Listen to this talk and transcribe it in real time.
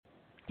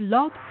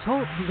Blog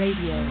Talk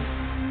Radio.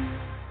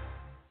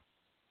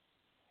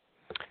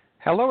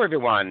 Hello,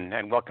 everyone,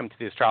 and welcome to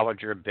the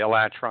Astrologer Bill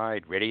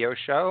Attride radio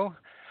show.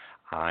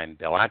 I'm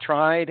Bill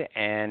Attride,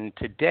 and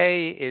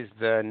today is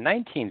the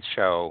 19th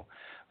show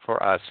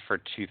for us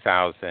for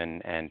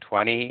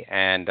 2020.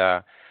 And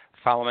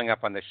following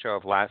up on the show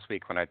of last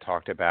week when I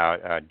talked about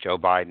Joe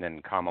Biden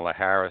and Kamala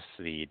Harris,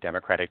 the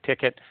Democratic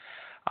ticket,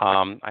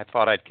 I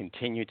thought I'd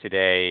continue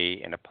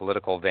today in a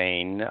political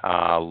vein,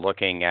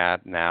 looking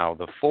at now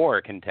the four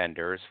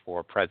contenders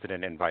for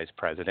president and vice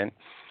president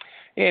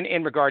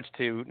in regards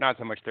to not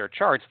so much their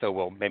charts, though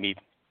we'll maybe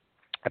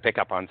pick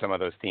up on some of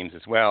those themes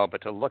as well,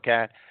 but to look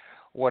at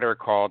what are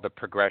called the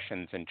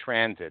progressions and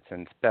transits,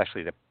 and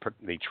especially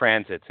the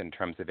transits in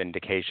terms of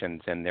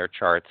indications in their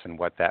charts and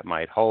what that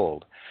might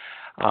hold.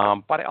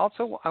 But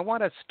I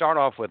want to start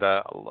off with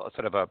a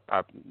sort of a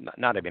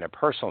not even a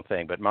personal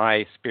thing, but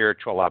my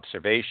spiritual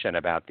observation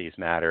about these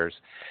matters,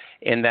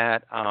 in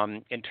that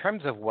in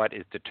terms of what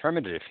is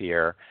determinative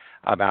here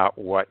about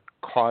what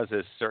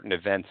causes certain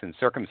events and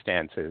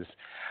circumstances,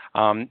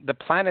 the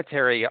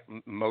planetary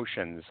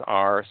motions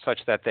are such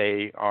that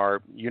they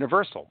are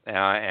universal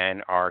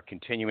and are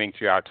continuing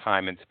throughout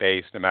time and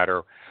space, no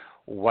matter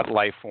what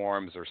life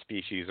forms or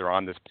species are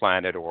on this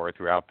planet or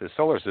throughout the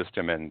solar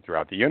system and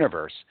throughout the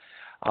universe.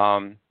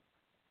 And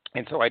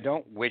so I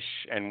don't wish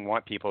and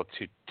want people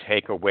to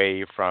take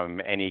away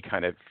from any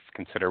kind of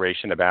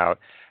consideration about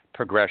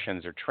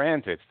progressions or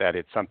transits that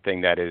it's something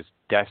that is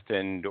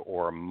destined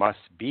or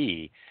must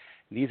be.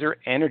 These are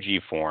energy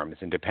forms,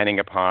 and depending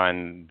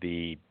upon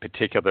the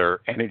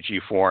particular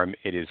energy form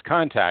it is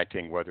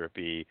contacting, whether it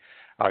be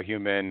a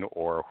human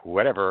or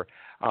whatever,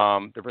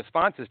 the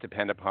responses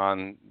depend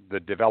upon the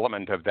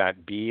development of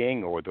that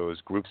being or those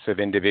groups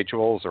of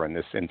individuals, or in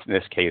this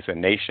case, a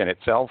nation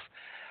itself.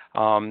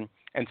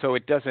 And so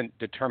it doesn't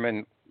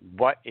determine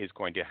what is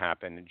going to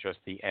happen, just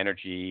the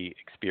energy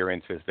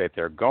experiences that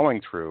they're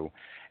going through,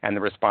 and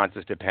the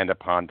responses depend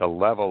upon the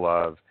level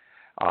of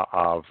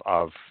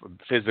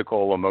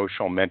physical,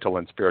 emotional, mental,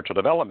 and spiritual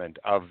development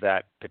of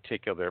that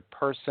particular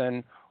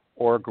person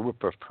or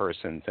group of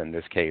persons, in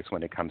this case,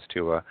 when it comes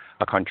to a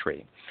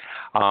country.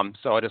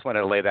 So I just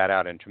wanted to lay that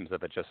out in terms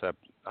of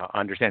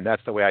understand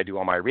that's the way I do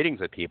all my readings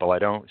with people. I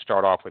don't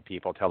start off with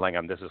people telling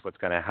them this is what's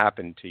going to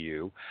happen to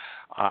you.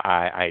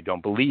 I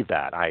don't believe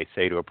that. I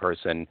say to a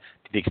person,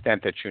 to the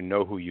extent that you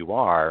know who you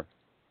are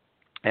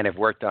and have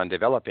worked on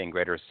developing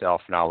greater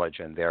self-knowledge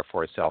and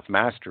therefore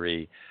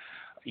self-mastery,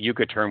 you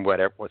could turn what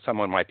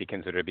someone might be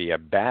considered to be a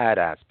bad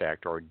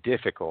aspect or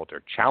difficult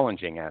or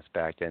challenging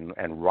aspect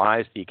and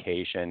rise the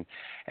occasion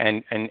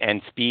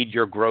and speed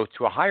your growth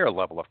to a higher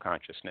level of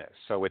consciousness.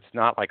 So it's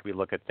not like we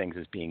look at things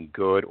as being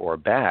good or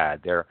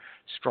bad. They're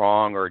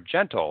strong or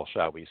gentle,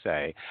 shall we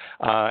say.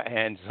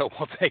 And so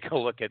we'll take a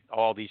look at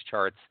all these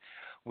charts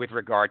with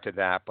regard to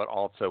that, but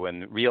also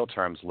in real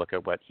terms look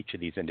at what each of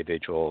these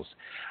individuals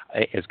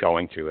is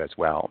going through as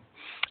well.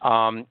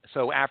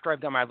 So after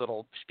I've done my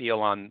little spiel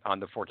on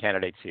the four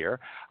candidates here,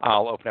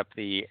 I'll open up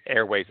the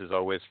airways as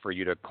always for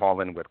you to call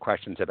in with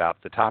questions about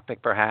the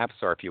topic perhaps,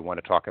 or if you want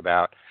to talk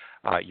about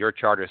your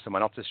chart or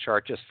someone else's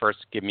chart, just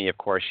first give me, of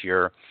course,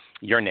 your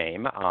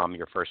name.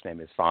 Your first name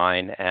is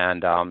fine,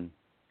 and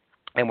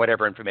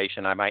whatever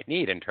information I might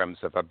need in terms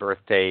of a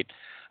birth date,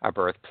 a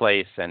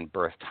birthplace, and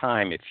birth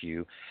time, if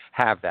you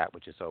have that,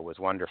 which is always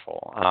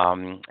wonderful.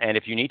 And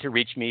if you need to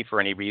reach me for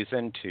any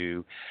reason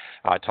to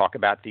talk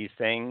about these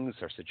things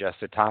or suggest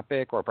a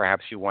topic, or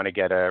perhaps you want to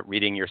get a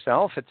reading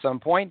yourself at some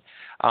point,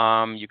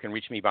 you can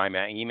reach me by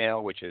my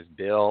email, which is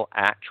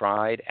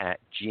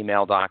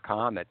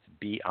billattride@gmail.com. That's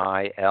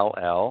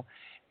BILLATTRIDE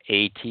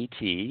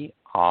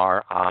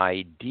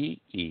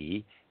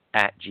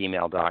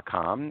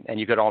 @gmail.com. And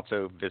you could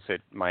also visit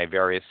my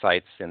various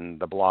sites in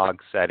the blog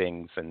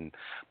settings and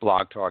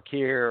Blog Talk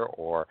here,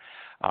 or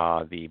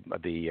the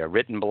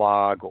written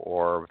blog,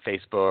 or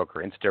Facebook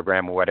or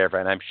Instagram or whatever.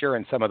 And I'm sure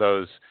in some of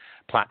those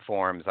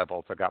platforms I've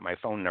also got my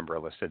phone number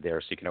listed there,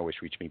 so you can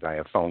always reach me by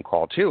a phone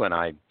call too. And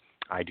I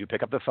do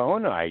pick up the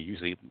phone. I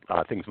usually,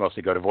 things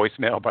mostly go to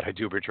voicemail, but I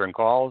do return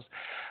calls.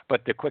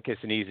 But the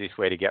quickest and easiest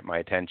way to get my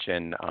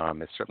attention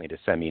is certainly to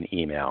send me an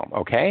email,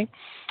 okay?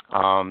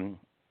 And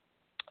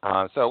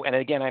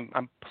again,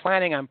 I'm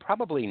planning on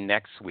probably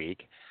next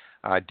week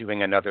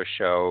doing another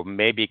show,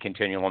 maybe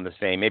continuing on the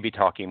same, maybe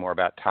talking more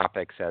about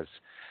topics as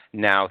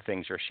now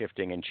things are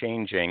shifting and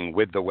changing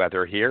with the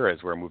weather here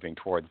as we're moving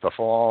towards the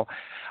fall,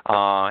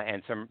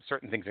 and some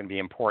certain things going to be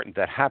important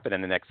that happen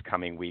in the next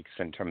coming weeks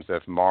in terms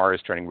of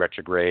Mars turning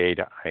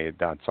retrograde.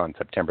 That's on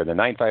September the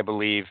 9th, I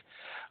believe.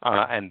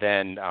 And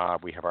then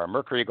we have our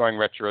Mercury going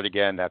retrograde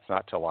again. That's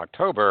not till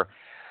October.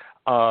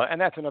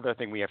 And that's another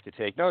thing we have to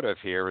take note of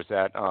here is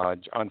that,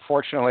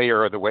 unfortunately,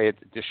 or the way it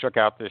just shook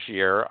out this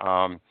year,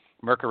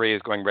 Mercury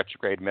is going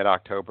retrograde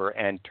mid-October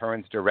and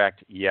turns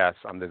direct, yes,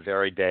 on the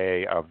very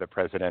day of the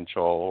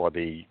presidential or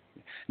the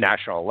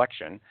national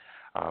election,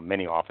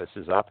 many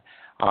offices up.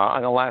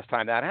 And the last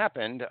time that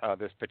happened,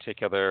 this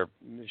particular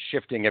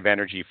shifting of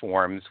energy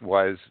forms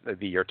was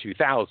the year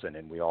 2000,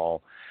 and we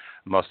all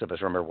most of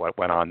us remember what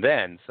went on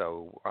then,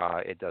 so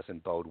it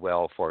doesn't bode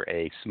well for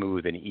a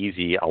smooth and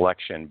easy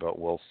election, but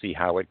we'll see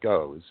how it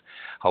goes.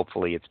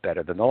 Hopefully it's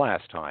better than the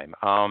last time.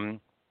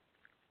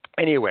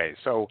 Anyway,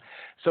 so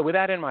with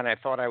that in mind, I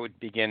thought I would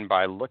begin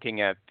by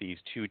looking at these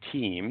two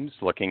teams,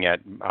 looking at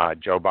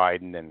Joe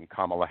Biden and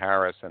Kamala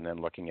Harris, and then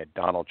looking at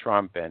Donald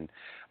Trump and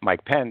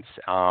Mike Pence.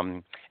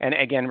 And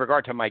again, in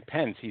regard to Mike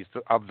Pence,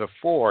 of the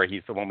four,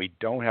 he's the one we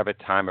don't have a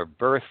time of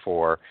birth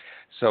for,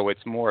 so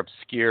it's more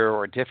obscure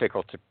or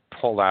difficult to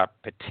pull out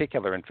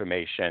particular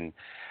information,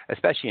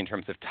 especially in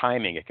terms of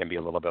timing. It can be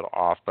a little bit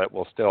off, but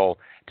we'll still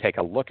take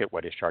a look at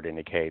what his chart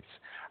indicates.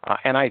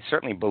 And I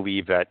certainly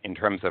believe that in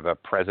terms of a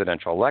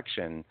presidential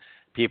election,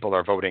 people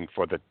are voting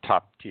for the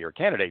top-tier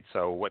candidates.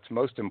 So what's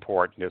most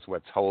important is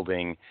what's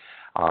holding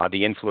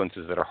the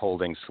influences that are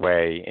holding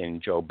sway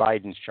in Joe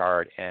Biden's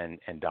chart and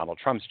Donald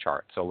Trump's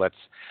chart. So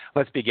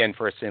let's begin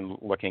first in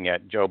looking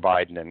at Joe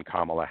Biden and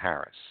Kamala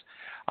Harris.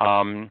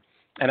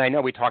 And I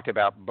know we talked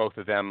about both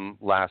of them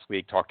last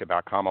week, talked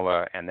about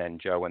Kamala and then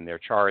Joe and their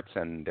charts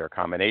and their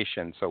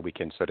combination, so we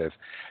can sort of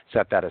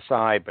set that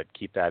aside, but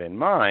keep that in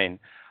mind.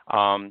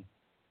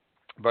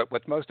 But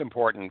what's most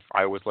important,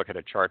 I always look at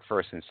a chart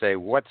first and say,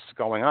 what's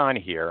going on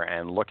here?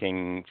 And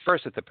looking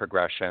first at the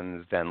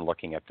progressions, then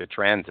looking at the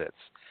transits.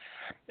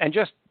 And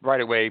just right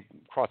away,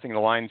 crossing the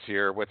lines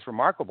here, what's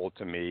remarkable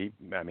to me,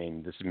 I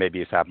mean, this maybe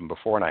has happened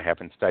before and I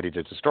haven't studied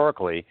it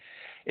historically,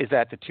 is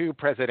that the two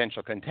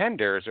presidential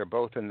contenders are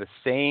both in the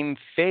same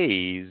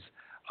phase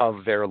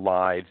of their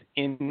lives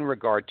in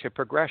regard to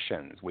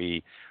progressions.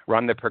 We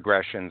run the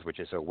progressions, which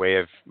is a way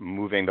of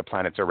moving the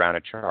planets around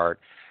a chart,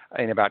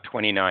 in about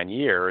 29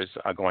 years,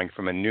 going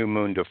from a new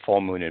moon to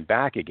full moon and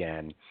back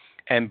again.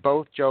 And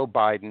both Joe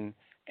Biden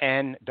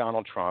and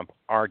Donald Trump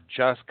are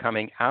just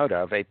coming out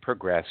of a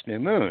progressed new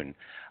moon.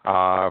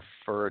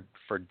 For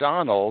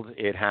Donald,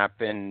 it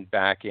happened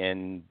back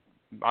in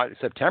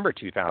September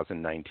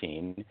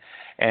 2019,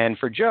 and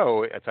for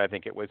Joe, I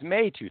think it was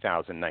May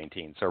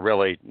 2019, so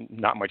really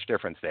not much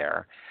difference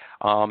there.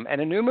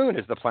 And a new moon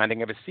is the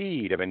planting of a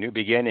seed, of a new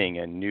beginning,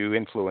 and new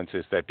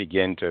influences that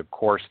begin to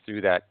course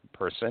through that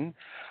person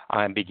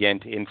and begin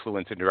to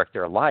influence and direct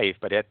their life.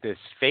 But at this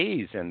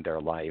phase in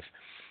their life,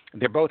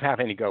 they're both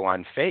having to go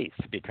on faith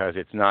because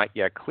it's not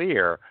yet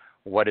clear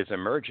what is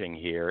emerging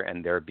here,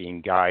 and they're being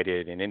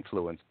guided and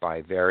influenced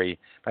by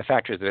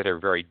factors that are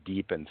very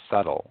deep and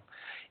subtle.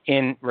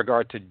 In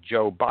regard to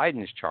Joe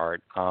Biden's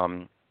chart,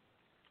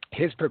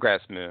 his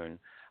progressed moon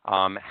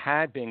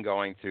had been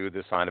going through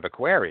the sign of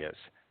Aquarius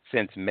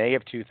since May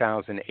of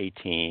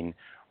 2018,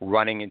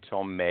 running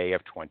until May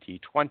of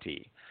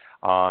 2020.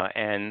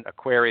 And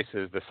Aquarius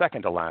is the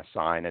second to last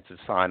sign. It's a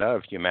sign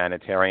of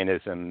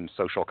humanitarianism,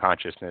 social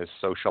consciousness,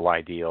 social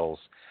ideals,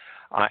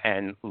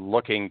 and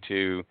looking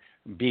to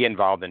be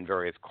involved in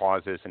various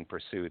causes and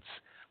pursuits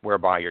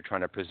whereby you're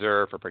trying to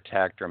preserve or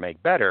protect or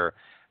make better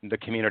the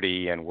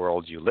community and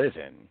world you live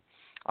in.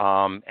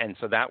 And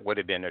so that would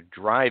have been a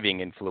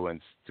driving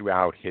influence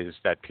throughout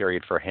that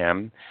period for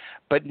him.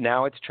 But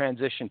now it's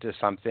transitioned to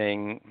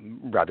something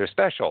rather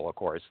special, of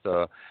course.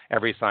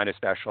 Every sign is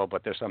special,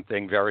 but there's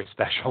something very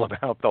special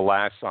about the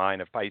last sign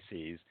of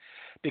Pisces,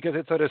 because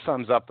it sort of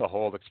sums up the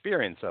whole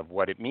experience of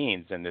what it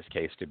means, in this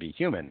case, to be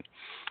human.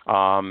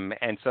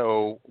 And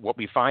so what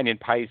we find in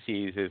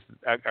Pisces is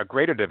a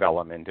greater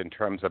development in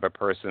terms of a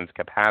person's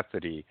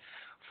capacity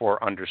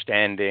for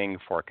understanding,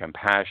 for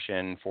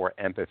compassion, for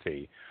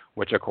empathy,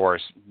 which, of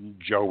course,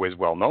 Joe is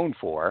well known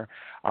for.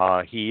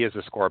 He is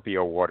a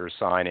Scorpio water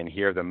sign, and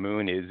here the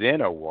moon is in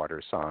a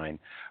water sign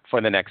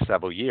for the next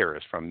several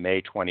years, from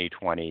May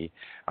 2020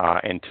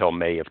 until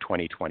May of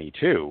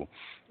 2022.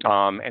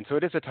 And so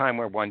it is a time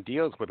where one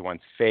deals with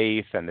one's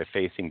faith and the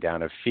facing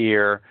down of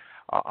fear,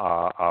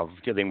 of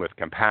dealing with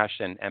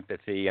compassion,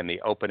 empathy, and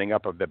the opening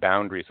up of the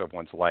boundaries of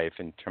one's life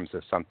in terms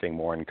of something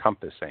more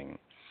encompassing.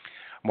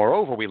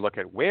 Moreover, we look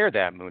at where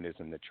that moon is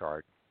in the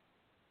chart.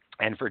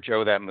 And for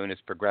Joe, that moon is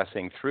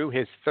progressing through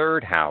his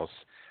third house,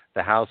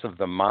 the house of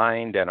the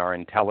mind and our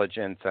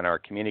intelligence and our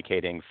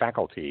communicating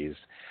faculties,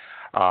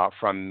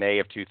 from May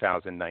of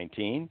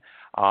 2019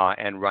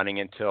 and running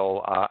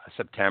until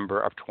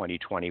September of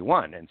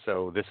 2021. And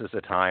so this is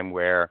a time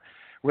where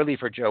really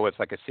for Joe, it's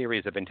like a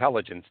series of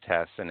intelligence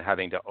tests, and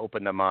having to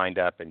open the mind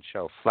up and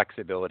show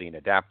flexibility and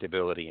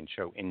adaptability and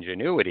show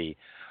ingenuity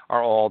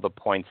are all the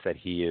points that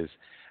he is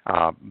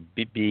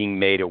being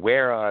made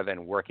aware of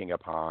and working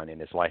upon in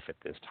his life at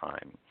this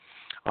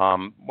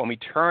time. When we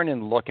turn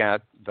and look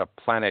at the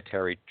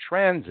planetary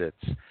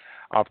transits,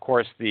 of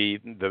course, the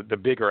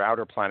bigger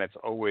outer planets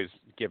always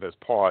give us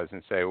pause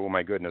and say, oh,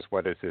 my goodness,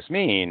 what does this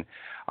mean?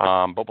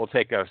 But we'll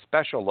take a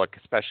special look,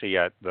 especially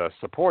at the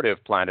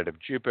supportive planet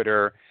of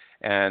Jupiter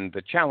and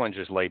the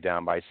challenges laid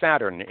down by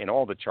Saturn in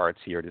all the charts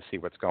here to see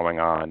what's going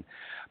on.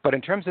 But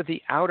in terms of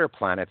the outer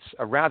planets,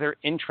 a rather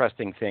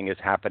interesting thing is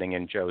happening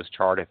in Joe's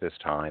chart at this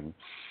time,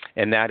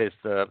 and that is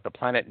the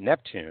planet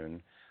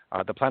Neptune,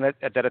 the planet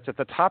that it's at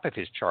the top of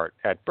his chart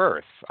at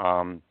birth,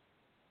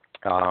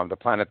 the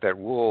planet that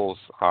rules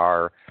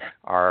our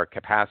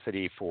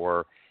capacity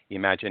for the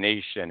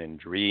imagination and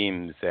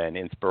dreams and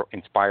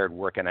inspired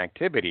work and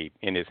activity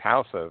in his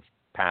house of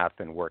path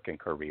and work and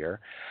career,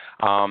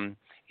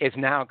 is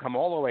now come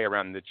all the way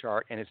around the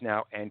chart and is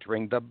now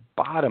entering the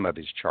bottom of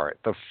his chart,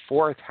 the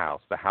fourth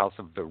house, the house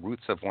of the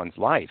roots of one's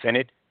life. And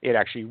it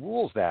actually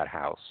rules that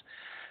house.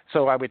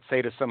 So I would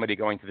say to somebody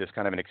going through this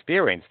kind of an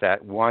experience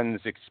that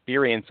one's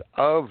experience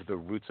of the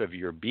roots of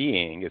your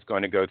being is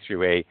going to go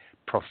through a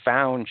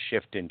profound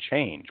shift and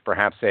change,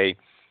 perhaps a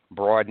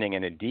broadening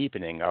and a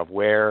deepening of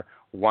where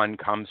one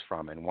comes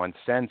from and one's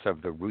sense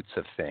of the roots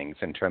of things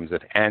in terms of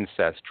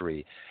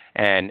ancestry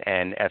and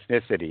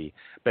ethnicity,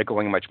 but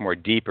going much more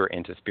deeper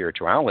into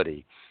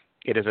spirituality.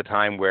 It is a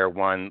time where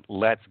one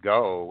lets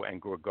go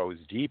and goes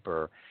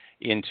deeper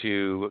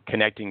into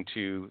connecting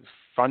to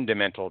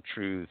fundamental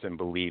truths and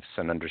beliefs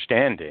and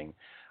understanding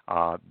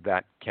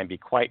that can be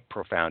quite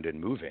profound and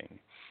moving.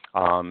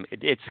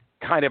 It's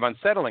kind of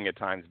unsettling at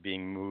times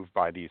being moved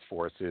by these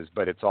forces,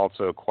 but it's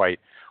also quite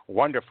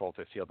wonderful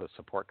to feel the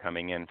support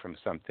coming in from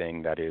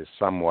something that is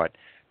somewhat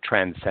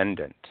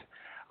transcendent.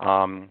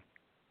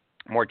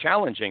 More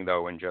challenging,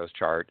 though, in Joe's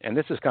chart, and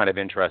this is kind of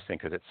interesting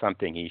because it's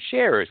something he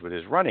shares with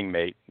his running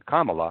mate,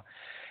 Kamala,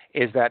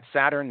 is that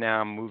Saturn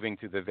now moving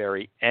to the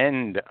very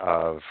end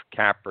of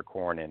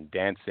Capricorn and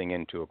dancing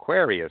into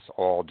Aquarius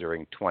all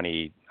during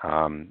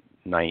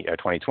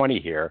 2020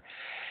 here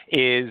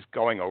is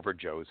going over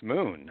Joe's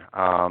moon.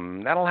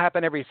 That'll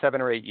happen every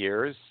 7 or 8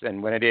 years,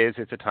 and when it is,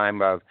 it's a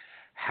time of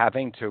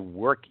having to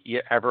work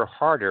ever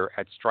harder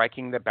at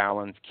striking the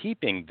balance,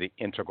 keeping the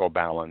integral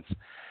balance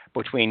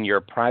between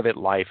your private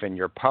life and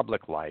your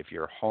public life,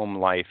 your home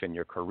life and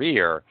your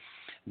career,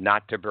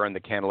 not to burn the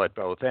candle at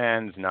both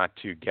ends, not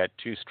to get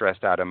too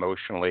stressed out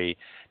emotionally,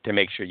 to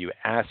make sure you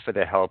ask for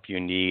the help you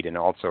need and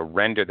also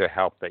render the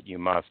help that you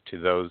must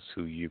to those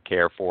who you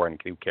care for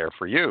and who care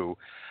for you.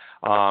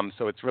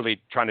 So it's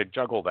really trying to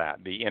juggle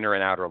that. The inner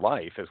and outer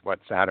life is what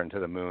Saturn to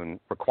the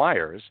moon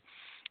requires.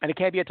 And it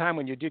can be a time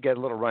when you do get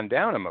a little run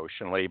down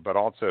emotionally, but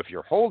also if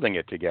you're holding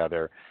it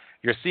together,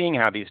 you're seeing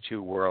how these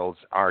two worlds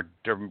are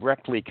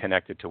directly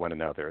connected to one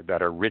another,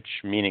 that a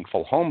rich,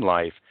 meaningful home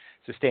life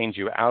sustains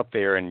you out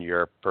there in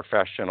your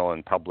professional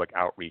and public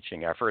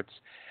outreaching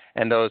efforts.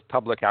 And those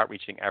public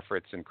outreaching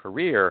efforts and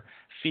career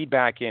feed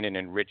back in and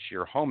enrich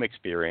your home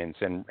experience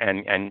and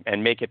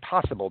make it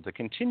possible to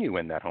continue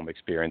in that home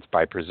experience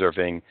by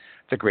preserving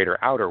the greater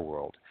outer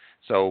world.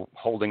 So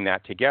holding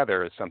that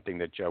together is something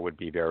that Joe would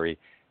be very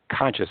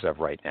conscious of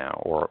right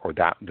now, or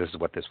that this is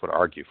what this would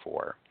argue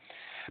for.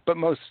 But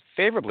most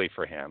favorably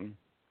for him,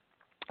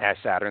 as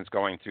Saturn's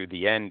going through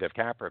the end of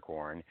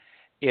Capricorn,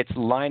 it's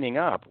lining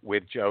up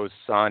with Joe's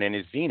Sun and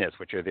his Venus,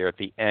 which are there at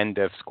the end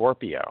of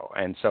Scorpio.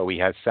 And so he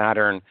has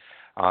Saturn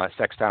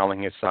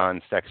sextiling his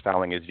Sun,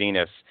 sextiling his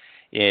Venus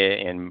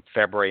in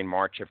February and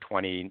March of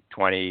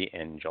 2020,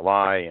 in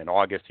July and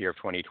August here of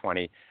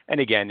 2020, and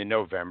again in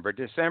November,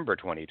 December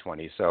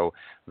 2020. So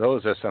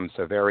those are some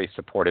very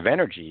supportive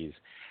energies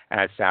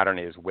as Saturn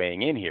is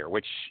weighing in here,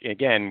 which,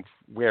 again,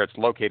 where it's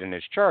located in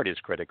his chart is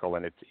critical,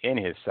 and it's in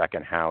his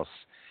second house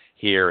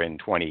here in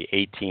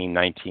 2018,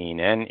 19,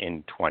 and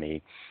in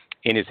 20,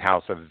 in his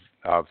house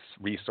of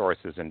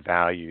resources and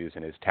values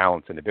and his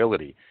talents and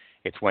ability.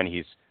 It's when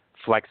he's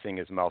flexing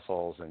his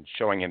muscles and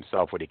showing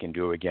himself what he can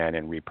do again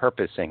and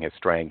repurposing his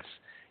strengths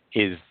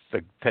is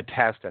the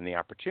test and the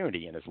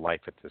opportunity in his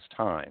life at this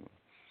time.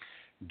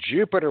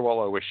 Jupiter will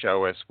always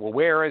show us, well,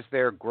 where is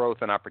there growth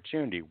and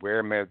opportunity?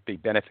 Where may be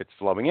benefits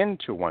flowing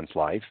into one's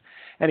life?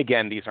 And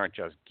again, these aren't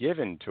just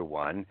given to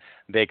one.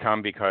 They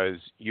come because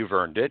you've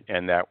earned it,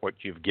 and that what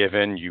you've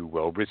given, you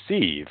will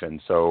receive.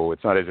 And so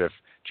it's not as if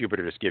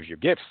Jupiter just gives you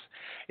gifts.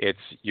 It's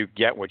you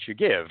get what you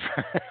give.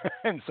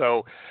 And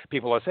so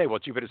people will say, well,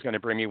 Jupiter's going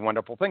to bring me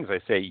wonderful things. I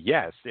say,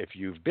 yes, if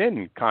you've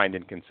been kind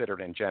and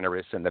considerate and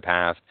generous in the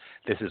past,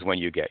 this is when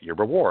you get your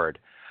reward.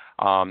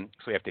 So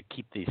you have to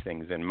keep these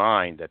things in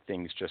mind, that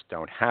things just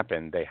don't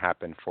happen. They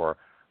happen for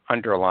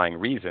underlying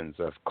reasons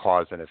of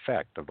cause and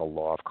effect of the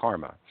law of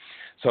karma.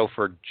 So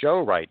for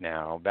Joe right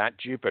now, that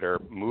Jupiter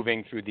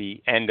moving through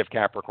the end of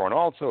Capricorn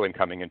also and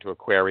coming into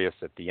Aquarius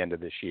at the end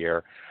of this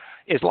year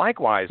is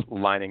likewise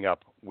lining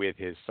up with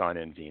his Sun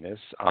and Venus,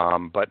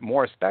 but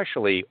more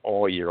especially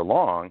all year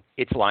long,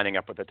 it's lining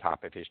up with the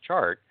top of his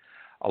chart,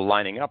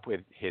 lining up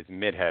with his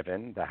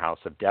midheaven, the house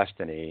of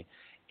destiny,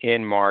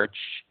 in March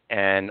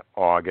and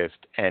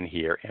August and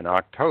here in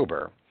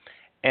October.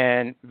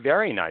 And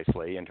very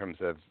nicely, in terms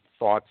of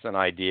thoughts and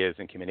ideas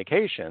and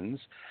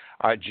communications,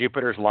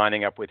 Jupiter's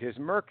lining up with his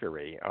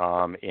Mercury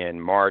in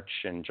March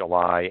and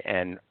July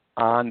and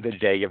on the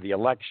day of the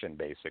election,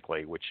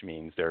 basically, which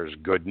means there's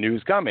good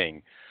news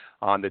coming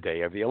on the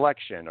day of the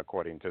election,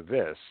 according to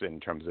this, in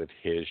terms of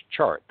his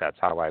chart. That's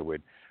how I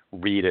would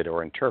read it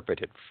or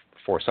interpret it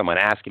for someone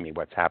asking me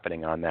what's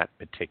happening on that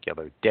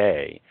particular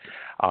day.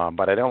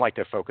 But I don't like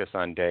to focus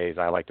on days.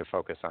 I like to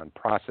focus on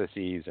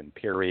processes and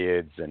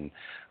periods and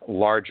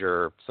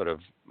larger sort of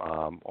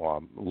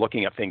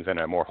looking at things in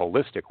a more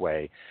holistic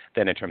way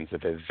than in terms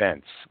of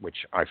events,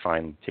 which I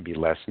find to be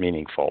less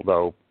meaningful,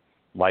 though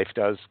life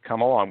does come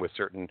along with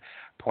certain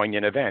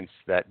poignant events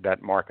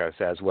that mark us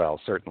as well,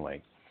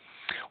 certainly.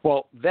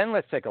 Well, then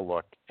let's take a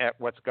look at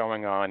what's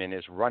going on in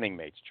his running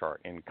mate's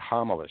chart, in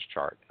Kamala's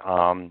chart.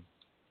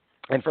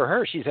 And for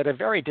her, she's at a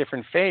very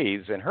different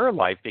phase in her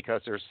life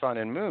because her sun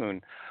and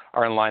moon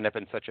are lined up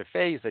in such a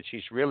phase that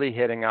she's really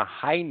hitting a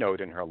high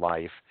note in her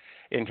life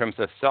in terms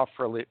of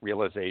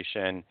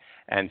self-realization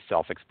and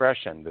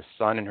self-expression. The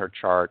sun in her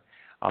chart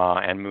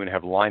and moon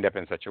have lined up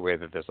in such a way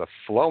that there's a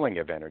flowing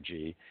of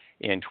energy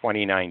in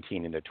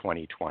 2019 into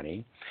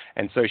 2020.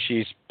 And so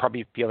she's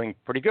probably feeling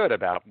pretty good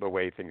about the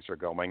way things are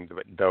going,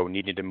 though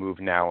needing to move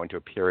now into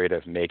a period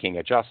of making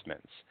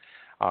adjustments.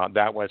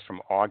 That was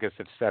from August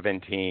of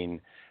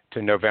 17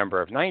 to November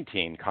of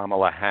 19.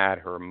 Kamala had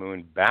her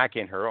moon back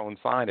in her own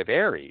sign of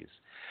Aries.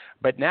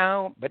 But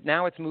now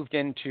it's moved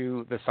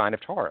into the sign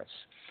of Taurus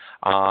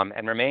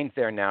and remains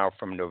there now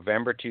from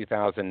November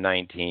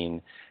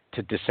 2019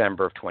 to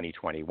December of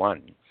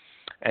 2021.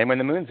 And when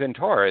the moon's in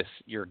Taurus,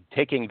 you're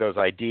taking those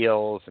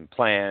ideals and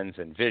plans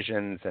and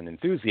visions and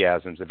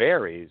enthusiasms of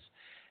Aries,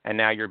 and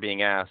now you're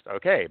being asked,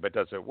 okay, but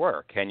does it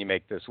work? Can you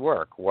make this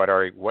work?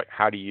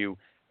 How do you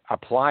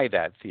apply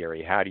that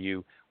theory? How do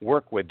you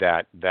work with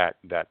that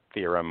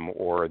theorem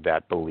or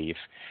that belief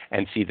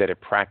and see that it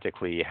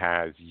practically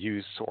has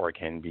use or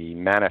can be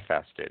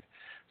manifested?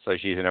 So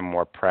she's in a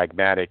more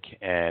pragmatic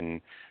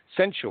and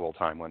sensual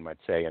time, one might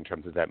say, in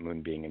terms of that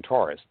moon being in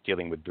Taurus,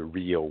 dealing with the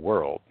real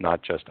world,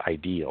 not just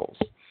ideals.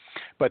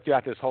 But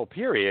throughout this whole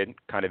period,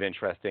 kind of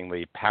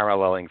interestingly,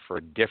 paralleling for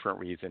a different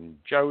reason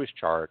Joe's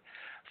chart,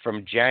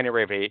 from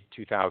January of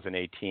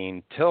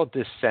 2018 till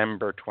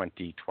December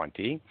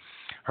 2020,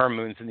 her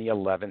moon's in the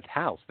 11th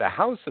house, the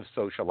house of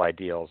social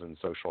ideals and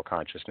social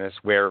consciousness,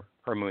 where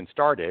her moon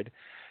started,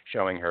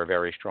 showing her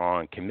very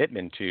strong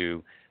commitment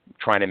to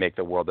trying to make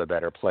the world a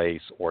better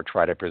place or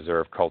try to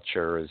preserve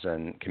cultures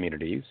and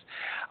communities.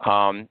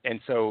 And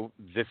so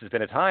this has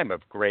been a time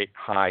of great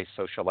high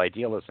social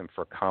idealism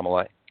for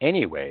Kamala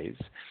anyways.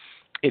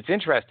 It's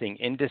interesting,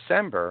 in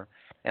December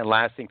and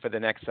lasting for the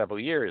next several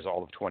years,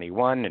 all of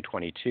 21 and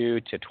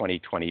 22 to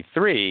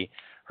 2023,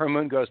 her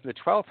moon goes to the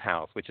 12th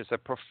house, which is a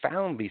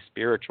profoundly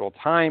spiritual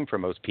time for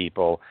most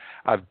people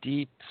of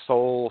deep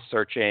soul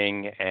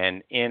searching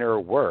and inner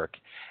work,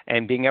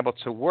 and being able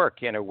to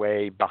work in a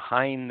way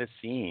behind the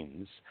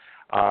scenes,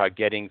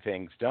 getting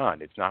things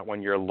done. It's not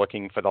when you're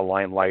looking for the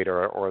limelight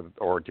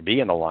or to be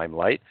in the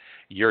limelight.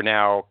 You're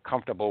now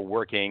comfortable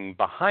working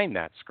behind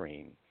that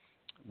screen,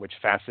 which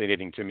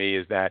fascinating to me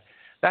is that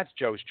that's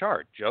Joe's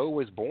chart. Joe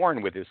was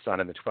born with his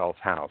sun in the 12th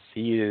house.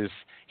 He is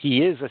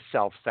a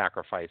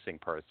self-sacrificing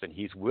person.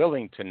 He's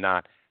willing to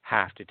not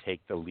have to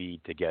take the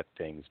lead to get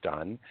things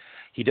done.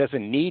 He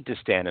doesn't need to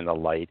stand in the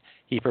light.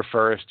 He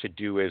prefers to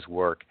do his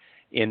work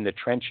in the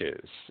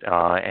trenches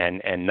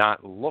and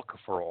not look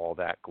for all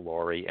that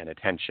glory and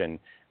attention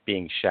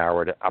being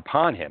showered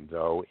upon him,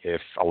 though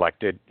if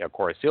elected, of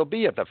course, he'll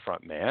be at the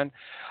front man,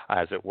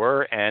 as it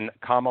were, and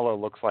Kamala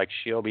looks like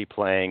she'll be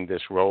playing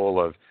this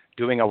role of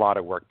doing a lot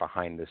of work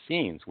behind the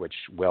scenes, which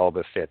well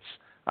befits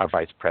a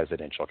vice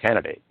presidential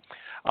candidate.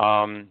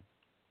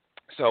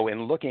 So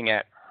in looking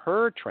at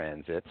her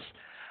transits,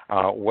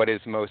 what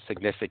is most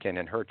significant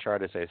in her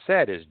chart, as I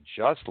said, is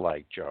just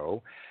like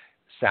Joe,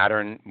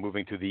 Saturn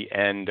moving to the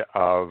end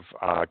of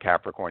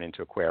Capricorn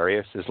into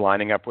Aquarius is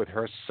lining up with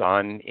her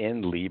sun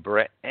in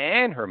Libra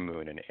and her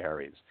moon in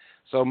Aries.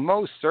 So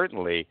most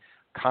certainly,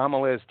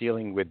 Kamala is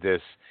dealing with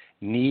this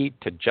need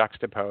to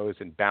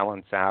juxtapose and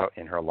balance out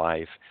in her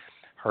life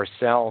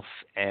herself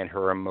and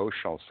her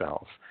emotional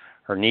self,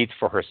 her needs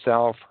for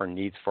herself, her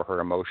needs for her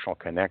emotional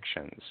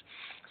connections.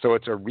 So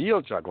it's a real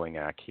juggling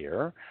act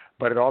here,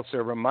 but it also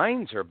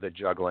reminds her of the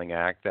juggling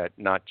act that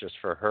not just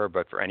for her,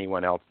 but for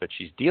anyone else that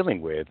she's dealing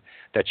with,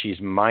 that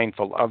she's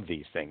mindful of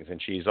these things.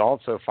 And she's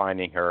also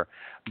finding her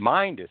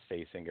mind is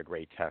facing a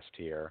great test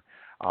here.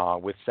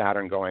 With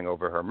Saturn going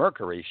over her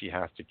Mercury, she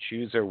has to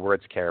choose her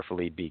words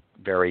carefully, be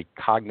very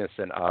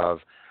cognizant of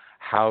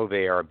how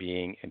they are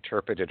being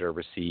interpreted or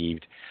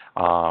received,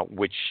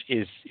 which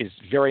is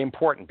very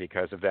important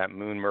because of that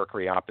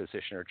Moon-Mercury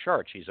opposition or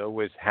chart. She's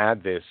always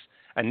had this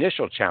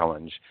initial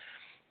challenge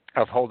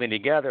of holding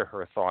together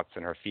her thoughts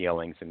and her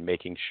feelings and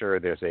making sure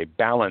there's a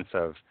balance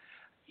of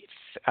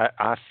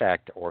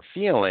affect or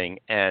feeling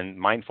and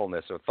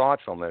mindfulness or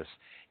thoughtfulness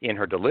in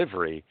her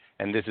delivery.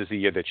 And this is the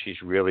year that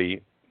she's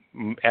really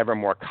ever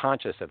more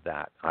conscious of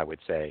that, I would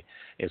say,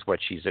 is what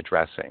she's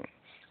addressing.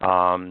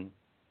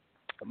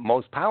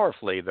 Most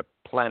powerfully, the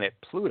planet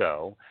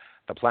Pluto,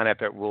 the planet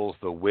that rules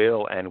the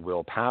will and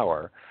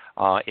willpower,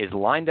 is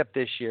lined up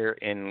this year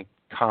in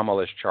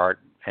Kamala's chart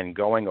and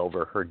going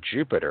over her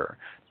Jupiter,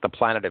 the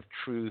planet of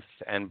truth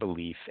and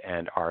belief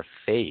and our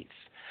faith.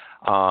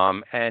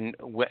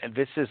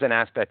 This is an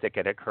aspect that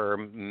can occur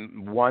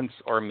once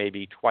or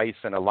maybe twice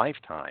in a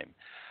lifetime.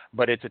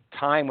 But it's a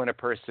time when a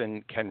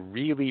person can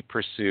really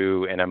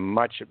pursue in a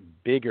much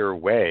bigger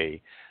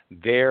way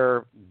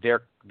their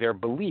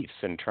beliefs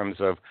in terms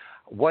of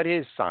what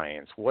is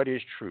science, what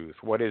is truth,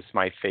 what is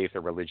my faith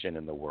or religion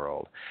in the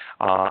world.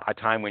 A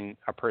time when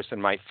a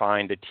person might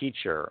find a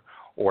teacher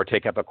or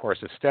take up a course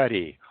of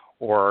study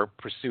or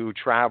pursue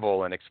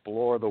travel and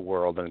explore the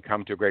world and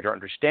come to a greater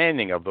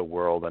understanding of the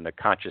world and the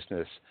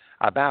consciousness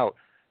about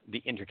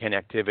the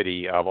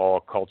interconnectivity of all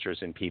cultures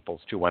and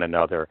peoples to one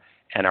another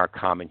and our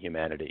common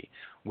humanity,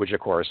 which, of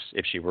course,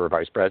 if she were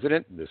vice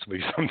president, this would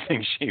be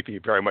something she'd be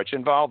very much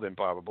involved in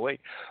probably,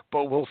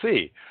 but we'll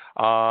see.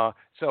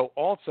 So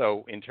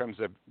also in terms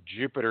of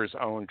Jupiter's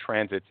own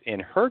transits in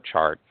her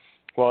chart,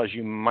 well, as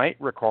you might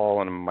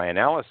recall in my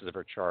analysis of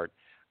her chart,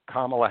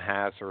 Kamala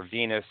has her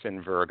Venus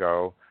in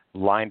Virgo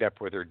lined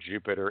up with her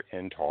Jupiter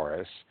in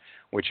Taurus,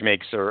 which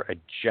makes her a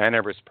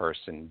generous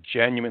person,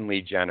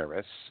 genuinely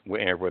generous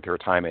with her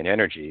time and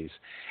energies,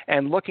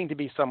 and looking to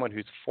be someone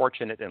who's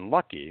fortunate and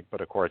lucky,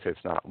 but of course it's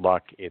not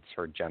luck, it's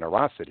her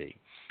generosity.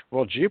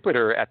 Well,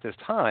 Jupiter at this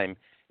time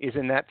is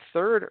in that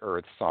third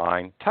Earth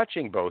sign,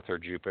 touching both her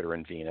Jupiter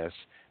and Venus,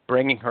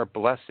 bringing her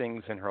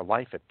blessings in her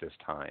life at this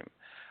time.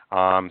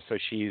 So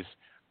she's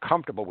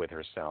comfortable with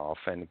herself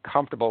and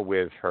comfortable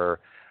with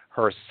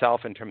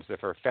herself in terms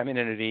of her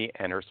femininity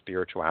and her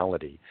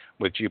spirituality,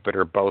 with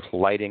Jupiter both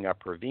lighting up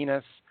her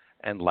Venus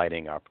and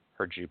lighting up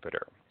her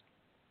Jupiter.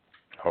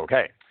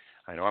 Okay,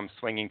 I know I'm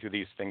swinging through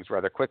these things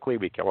rather quickly.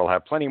 We'll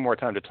have plenty more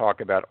time to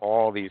talk about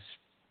all these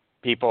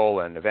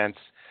people and events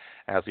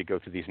as we go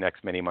through these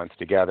next many months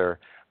together,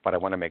 but I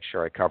want to make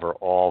sure I cover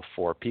all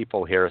four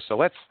people here. So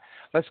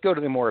let's go to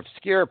the more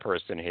obscure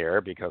person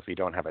here, because we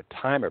don't have a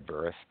time of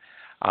birth,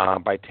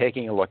 by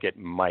taking a look at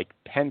Mike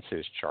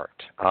Pence's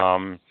chart.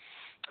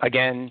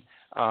 Again,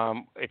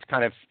 it's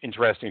kind of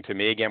interesting to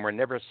me. Again, we're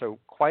never so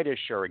quite as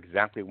sure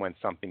exactly when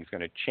something's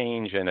going to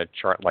change in a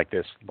chart like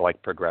this,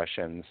 like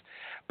progressions.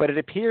 But it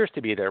appears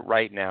to be that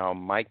right now,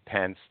 Mike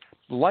Pence,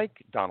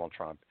 like Donald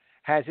Trump,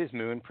 has his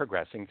moon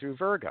progressing through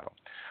Virgo.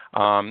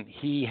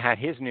 He had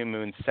his new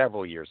moon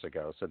several years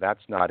ago, so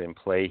that's not in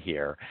play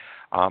here.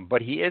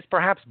 But he is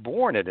perhaps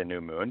born at a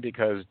new moon,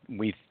 because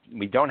we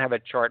don't have a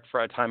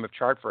time of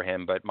chart for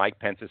him, but Mike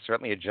Pence is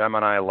certainly a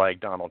Gemini like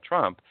Donald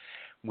Trump,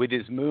 with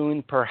his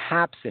moon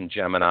perhaps in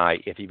Gemini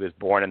if he was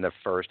born in the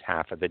first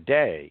half of the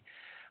day.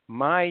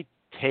 My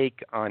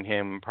take on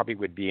him probably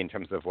would be, in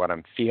terms of what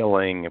I'm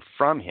feeling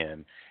from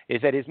him,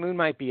 is that his moon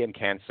might be in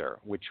Cancer,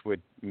 which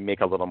would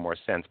make a little more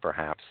sense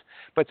perhaps.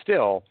 But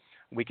still,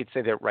 we could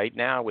say that right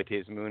now, with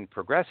his moon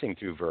progressing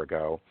through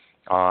Virgo,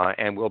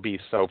 and will be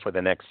so for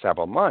the next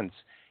several months,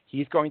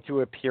 he's going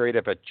through a period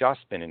of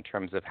adjustment in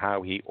terms of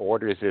how he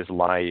orders his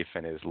life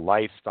and his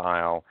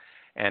lifestyle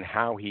and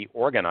how he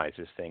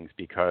organizes things,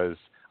 because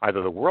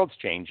either the world's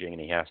changing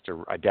and he has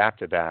to adapt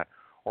to that,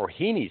 or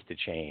he needs to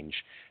change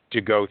to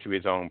go through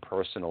his own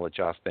personal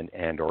adjustment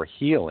and or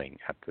healing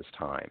at this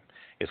time,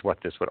 is what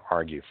this would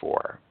argue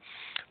for.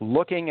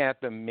 Looking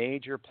at the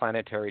major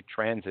planetary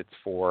transits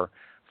for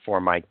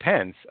Mike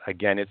Pence,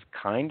 again, it's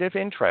kind of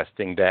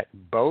interesting that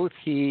both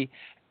he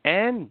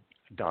and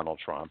Donald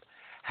Trump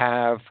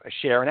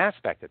share an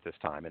aspect at this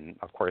time. And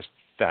of course,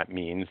 that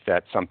means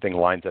that something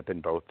lines up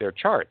in both their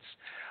charts.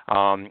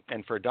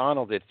 And for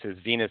Donald, it's his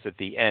Venus at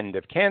the end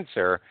of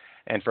Cancer.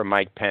 And for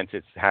Mike Pence,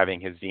 it's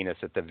having his Venus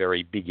at the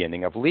very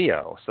beginning of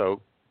Leo.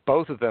 So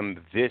both of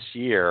them this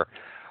year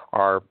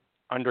are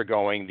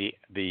undergoing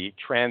the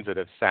transit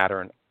of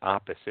Saturn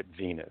opposite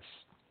Venus.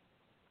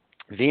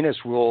 Venus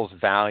rules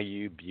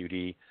value,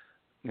 beauty,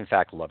 in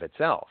fact, love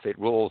itself. It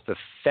rules the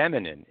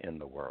feminine in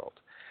the world.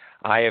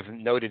 I have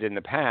noted in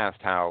the past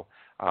how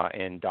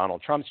in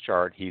Donald Trump's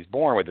chart, he's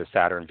born with a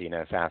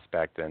Saturn-Venus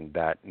aspect, and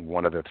that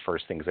one of the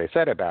first things they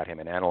said about him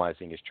in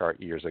analyzing his chart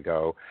years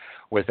ago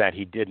was that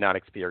he did not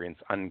experience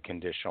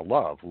unconditional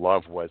love.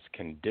 Love was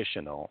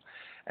conditional,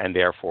 and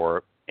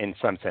therefore, in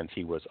some sense,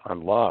 he was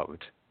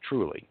unloved,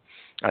 truly,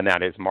 and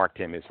that has marked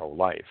him his whole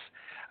life.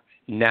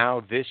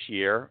 Now this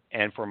year,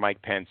 and for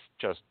Mike Pence,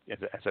 just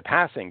as a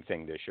passing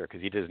thing this year,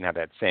 because he doesn't have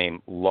that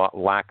same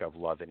lack of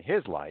love in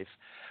his life,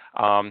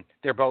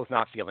 they're both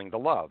not feeling the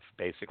love,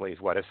 basically, is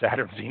what a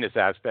Saturn-Venus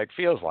aspect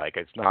feels like.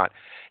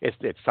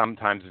 It's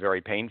sometimes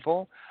very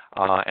painful,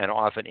 and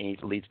often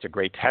it leads to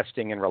great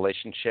testing in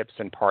relationships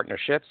and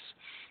partnerships,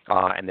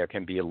 and there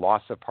can be a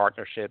loss of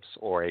partnerships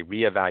or a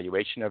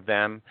reevaluation of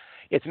them.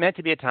 It's meant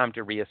to be a time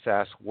to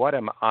reassess, what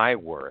am I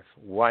worth?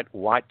 What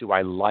do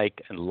I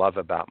like and love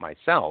about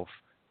myself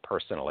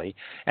personally?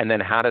 And then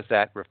how does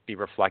that be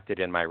reflected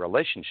in my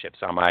relationships?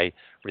 Am I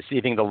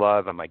receiving the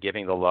love? Am I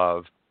giving the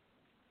love?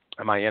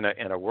 Am I in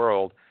a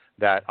world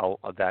that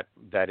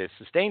is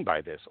sustained by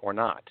this or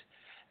not?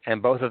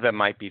 And both of them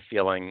might be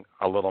feeling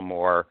a little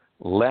more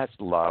less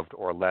loved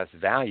or less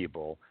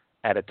valuable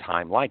at a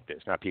time like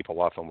this. Now,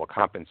 people often will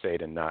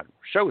compensate and not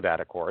show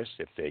that, of course,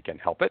 if they can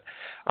help it,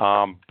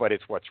 but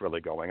it's what's really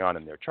going on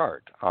in their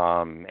chart.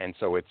 And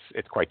so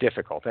it's quite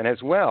difficult. And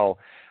as well,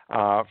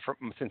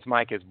 since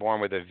Mike is born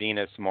with a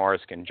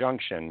Venus-Mars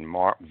conjunction,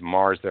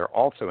 Mars there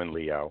also in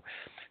Leo,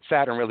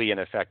 Saturn really, in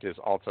effect, is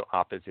also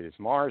opposite his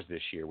Mars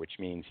this year, which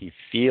means he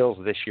feels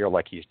this year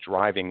like he's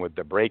driving with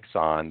the brakes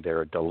on. There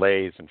are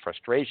delays and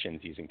frustrations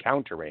he's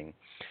encountering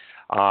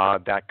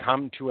that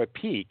come to a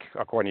peak,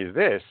 according to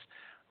this,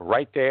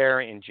 right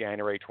there in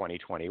January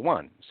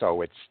 2021.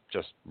 So it's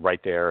just right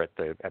there at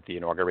the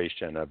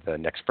inauguration of the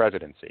next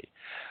presidency.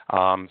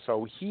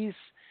 So he's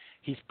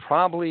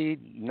probably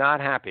not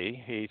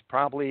happy. He's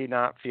probably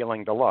not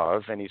feeling the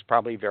love, and he's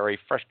probably very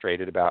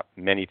frustrated about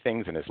many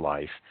things in his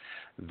life.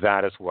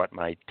 That is what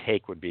my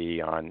take would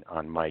be on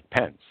Mike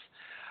Pence.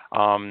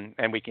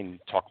 And we can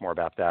talk more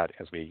about that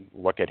as we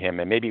look at him,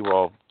 and maybe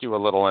we'll do a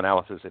little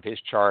analysis of his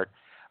chart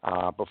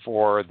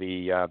before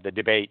the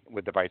debate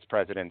with the vice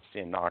presidents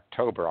in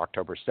October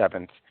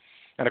 7th.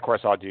 And of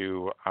course, I'll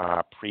do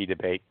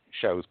pre-debate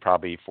shows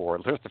probably for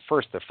the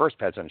first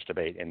president's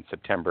debate in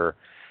September,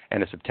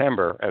 end of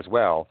September as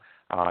well,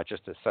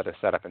 just to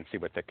set up and see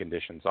what the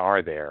conditions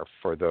are there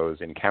for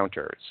those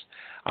encounters.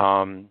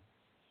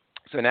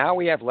 So now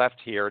we have left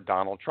here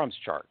Donald Trump's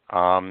chart.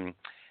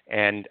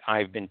 And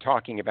I've been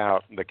talking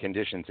about the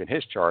conditions in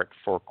his chart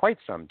for quite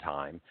some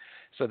time.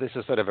 So this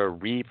is sort of a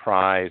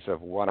reprise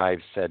of what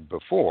I've said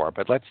before.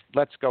 But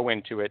let's go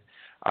into it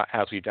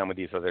as we've done with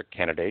these other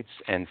candidates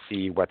and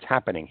see what's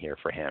happening here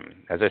for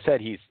him. As I said,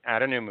 he's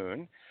at a new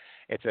moon.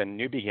 It's a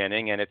new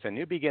beginning, and it's a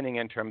new beginning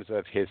in terms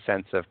of his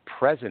sense of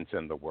presence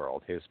in the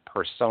world, his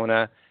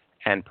persona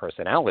and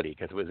personality,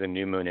 because it was a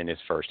new moon in his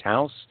first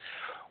house,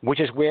 which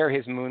is where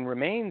his moon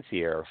remains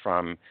here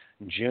from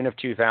June of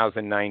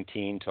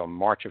 2019 till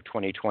March of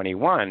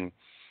 2021.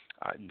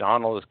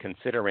 Donald is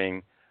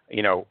considering,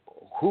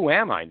 who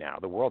am I now?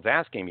 The world's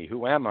asking me,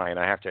 who am I? And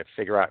I have to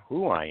figure out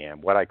who I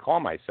am, what I call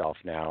myself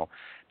now,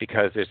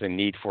 because there's a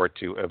need for it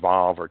to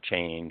evolve or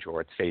change,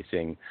 or it's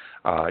facing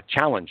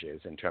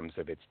challenges in terms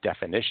of its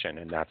definition,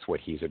 and that's what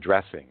he's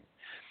addressing.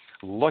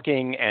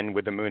 Looking, and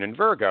with the moon in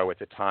Virgo,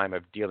 it's a time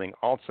of dealing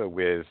also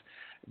with,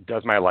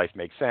 does my life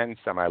make sense?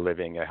 Am I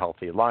living a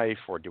healthy life,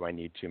 or do I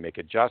need to make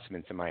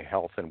adjustments in my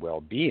health and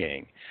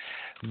well-being?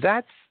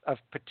 That's of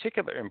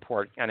particular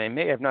importance, and I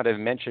may have not have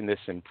mentioned this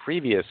in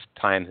previous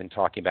times in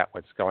talking about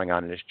what's going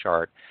on in this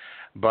chart,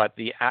 but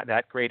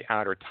that great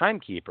outer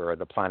timekeeper,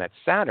 the planet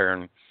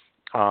Saturn,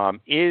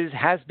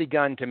 has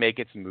begun to make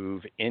its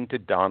move into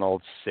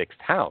Donald's sixth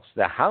house,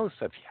 the house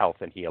of health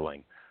and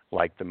healing,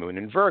 like the moon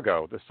in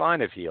Virgo, the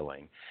sign of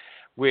healing,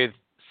 with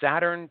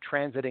Saturn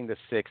transiting the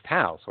sixth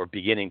house, or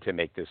beginning to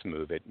make this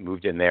move. It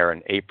moved in there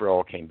in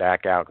April, came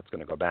back out. It's going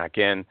to go back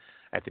in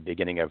at the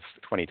beginning of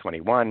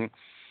 2021.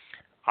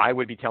 I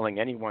would be telling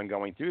anyone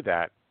going through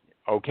that,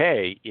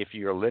 okay, if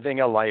you're living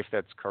a life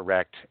that's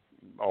correct,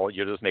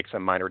 you'll just make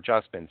some minor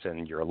adjustments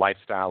in your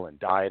lifestyle and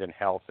diet and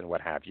health and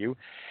what have you.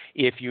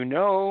 If you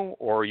know,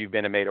 or you've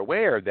been made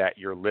aware that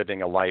you're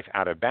living a life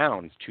out of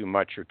bounds, too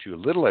much or too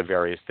little of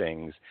various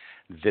things,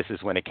 this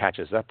is when it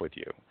catches up with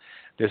you.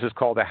 This is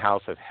called the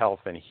house of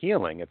health and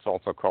healing. It's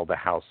also called the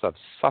house of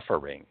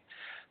suffering.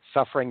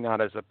 Suffering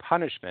not as a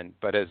punishment,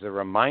 but as a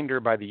reminder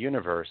by the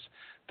universe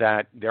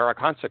that there are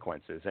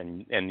consequences,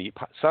 and the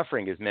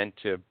suffering is meant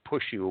to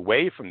push you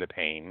away from the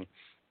pain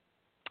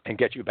and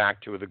get you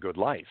back to the good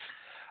life.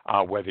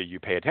 Whether you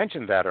pay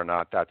attention to that or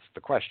not, that's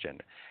the question.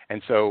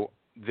 And so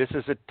this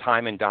is a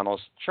time in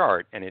Donald's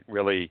chart, and it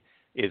really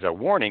is a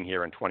warning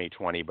here in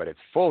 2020, but it's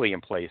fully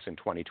in place in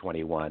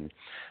 2021,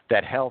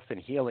 that health and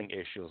healing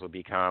issues will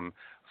become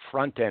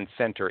front and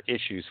center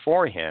issues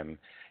for him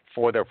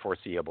for the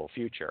foreseeable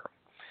future.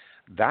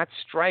 That's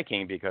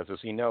striking because, as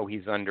we know,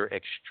 he's under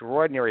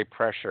extraordinary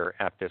pressure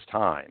at this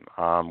time.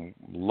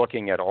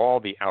 Looking at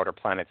all the outer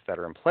planets that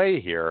are in play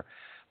here,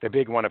 the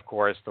big one, of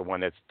course, the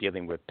one that's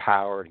dealing with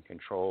power and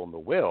control and the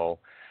will,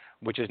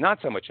 which is not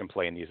so much in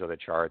play in these other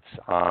charts,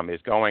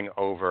 is going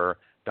over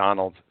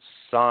Donald's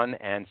Sun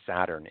and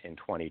Saturn in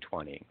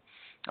 2020.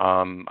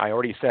 I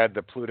already said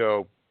that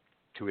Pluto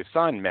to his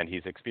Sun meant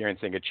he's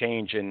experiencing a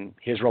change in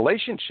his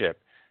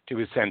relationship to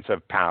his sense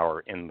of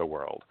power in the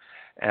world.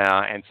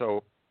 And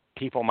so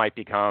people might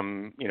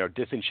become,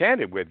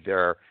 disenchanted with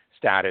their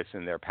status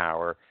and their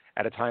power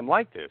at a time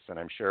like this. And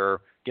I'm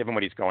sure, given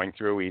what he's going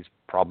through, he's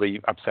probably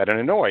upset and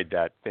annoyed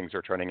that things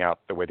are turning out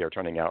the way they're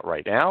turning out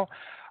right now.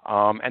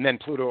 And then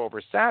Pluto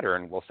over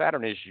Saturn, well,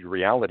 Saturn is your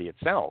reality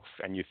itself,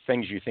 and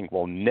things you think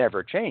will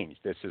never change.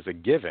 This is a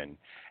given.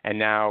 And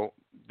now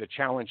the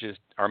challenges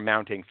are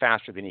mounting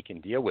faster than he can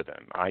deal with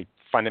them. I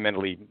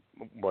fundamentally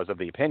was of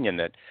the opinion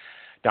that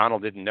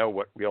Donald didn't know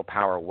what real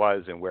power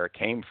was and where it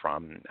came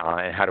from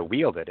and how to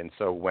wield it. And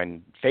so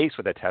when faced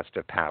with a test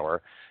of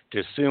power, to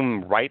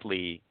assume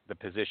rightly the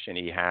position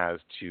he has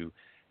to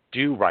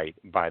do right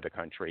by the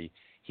country,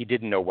 he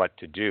didn't know what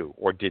to do,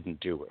 or didn't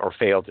do it, or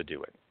failed to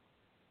do it.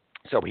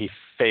 So he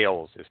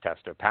fails his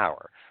test of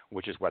power,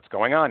 which is what's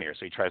going on here.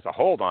 So he tries to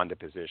hold on to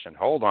position,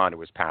 hold on to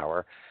his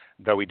power,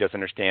 though he doesn't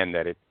understand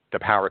that the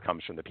power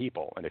comes from the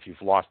people. And if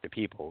you've lost the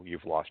people,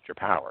 you've lost your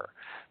power.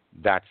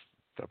 That's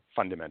the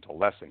fundamental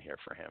lesson here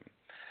for him.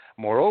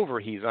 Moreover,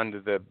 he's under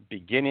the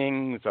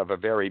beginnings of a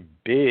very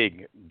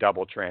big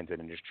double transit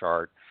in his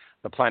chart,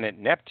 the planet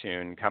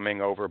Neptune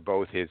coming over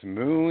both his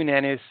moon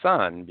and his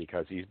sun,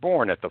 because he's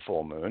born at the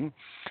full moon,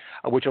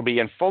 which will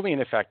be fully in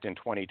effect in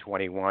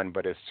 2021,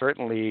 but is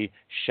certainly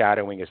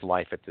shadowing his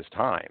life at this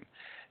time.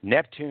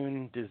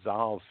 Neptune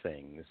dissolves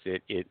things.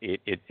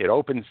 It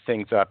opens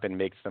things up and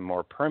makes them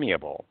more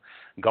permeable.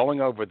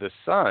 Going over the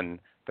sun,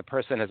 the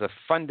person has a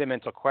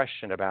fundamental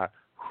question about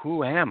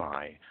who am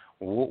I?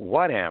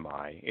 What am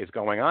I is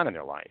going on in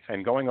their life.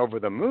 And going over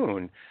the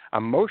moon,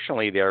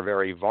 emotionally they're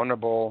very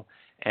vulnerable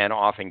and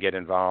often get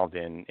involved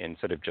in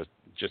sort of just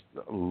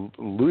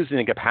losing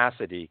the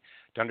capacity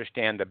to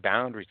understand the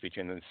boundaries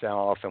between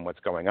themselves and what's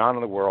going on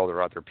in the world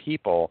or other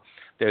people.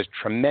 There's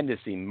tremendous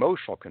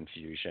emotional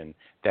confusion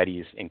that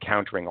he's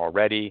encountering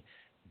already,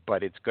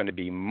 but it's going to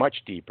be much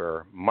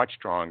deeper, much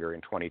stronger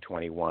in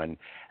 2021,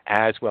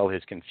 as well as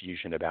his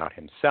confusion about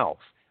himself,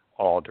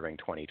 all during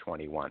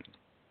 2021.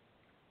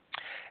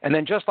 And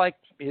then just like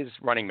his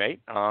running mate,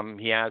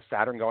 he has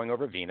Saturn going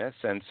over Venus,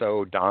 and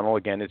so Donald,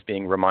 again, is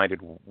being reminded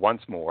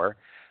once more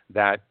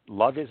that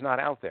love is not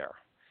out there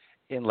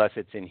unless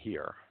it's in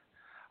here.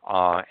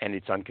 And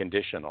it's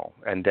unconditional.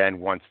 And then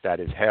once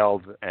that is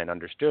held and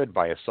understood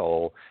by a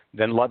soul,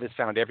 then love is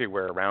found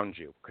everywhere around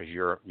you because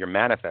you're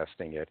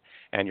manifesting it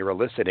and you're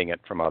eliciting it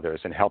from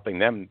others and helping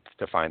them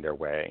to find their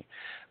way.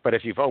 But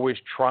if you've always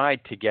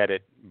tried to get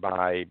it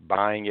by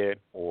buying it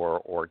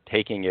or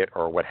taking it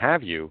or what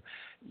have you,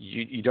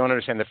 you don't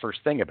understand the first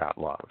thing about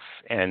love.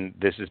 And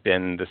this has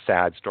been the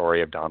sad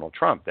story of Donald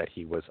Trump, that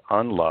he was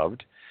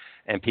unloved.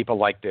 And people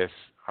like this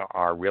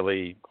are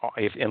really,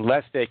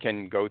 unless they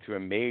can go through a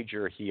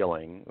major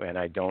healing, and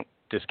I don't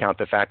discount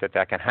the fact that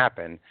that can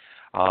happen,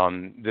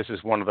 this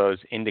is one of those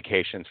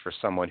indications for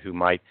someone who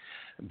might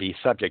be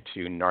subject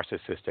to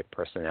narcissistic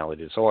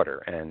personality disorder.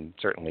 And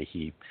certainly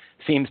he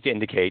seems to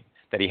indicate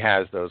that he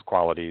has those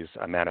qualities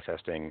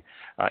manifesting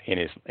in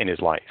his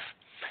life.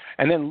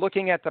 And then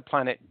looking at the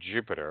planet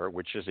Jupiter,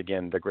 which is,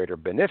 again, the greater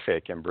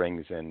benefic and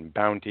brings in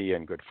bounty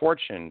and good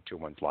fortune to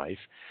one's life,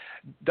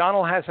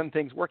 Donald has some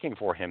things working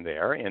for him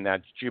there in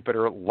that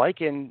Jupiter,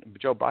 like in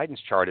Joe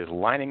Biden's chart, is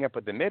lining up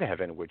with the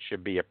midheaven, which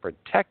should be a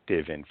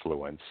protective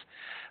influence.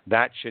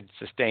 That should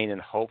sustain and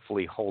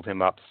hopefully hold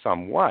him up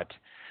somewhat.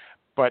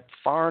 But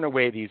far and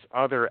away, these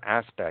other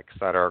aspects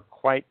that are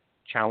quite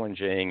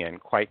challenging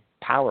and quite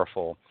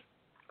powerful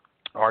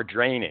are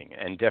draining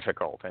and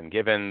difficult. And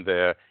given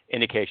the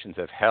indications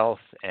of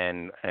health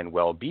and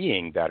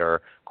well-being that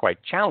are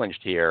quite challenged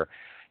here,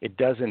 it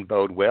doesn't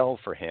bode well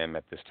for him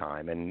at this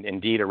time. And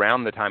indeed,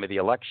 around the time of the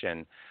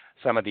election,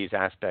 some of these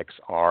aspects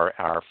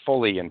are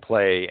fully in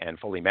play and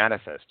fully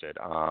manifested.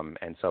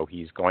 And so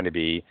he's going to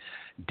be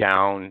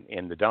down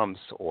in the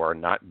dumps or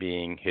not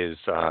being his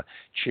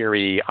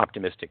cheery,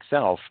 optimistic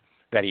self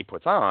that he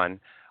puts on.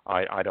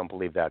 I don't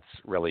believe that's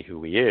really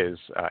who he is.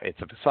 It's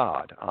a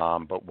facade,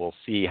 but we'll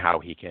see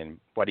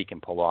what he can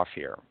pull off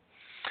here.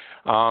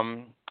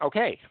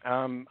 Okay,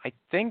 I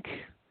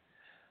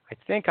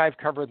think I've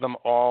covered them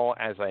all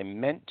as I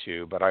meant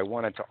to, but I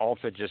wanted to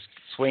also just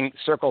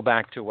circle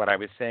back to what I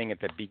was saying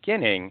at the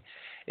beginning,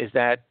 is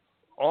that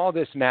all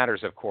this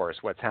matters, of course,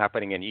 what's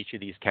happening in each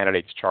of these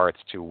candidates' charts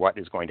to what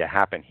is going to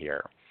happen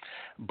here.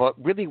 But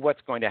really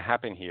what's going to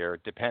happen here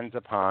depends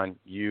upon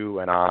you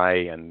and I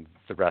and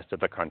the rest of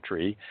the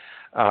country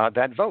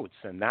that votes,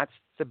 and that's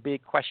the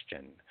big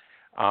question.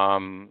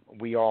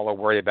 We all are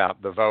worried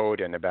about the vote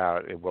and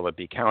about will it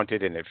be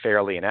counted and it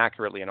fairly and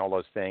accurately and all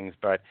those things,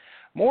 but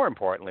more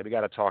importantly, we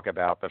got to talk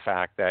about the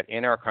fact that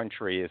in our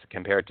country, as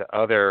compared to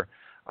other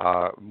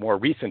more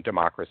recent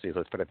democracies,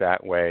 let's put it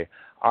that way,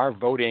 our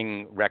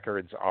voting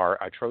records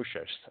are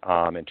atrocious.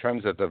 In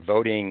terms of the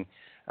voting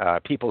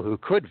people who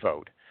could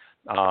vote,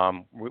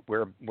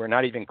 we're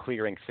not even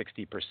clearing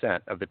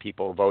 60% of the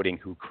people voting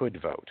who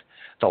could vote.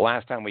 The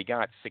last time we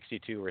got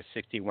 62 or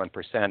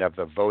 61% of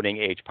the voting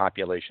age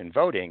population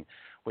voting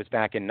was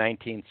back in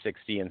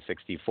 1960 and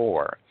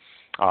 64.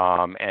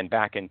 And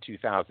back in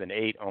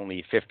 2008,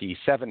 only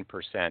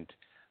 57%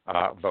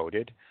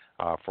 voted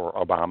for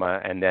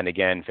Obama, and then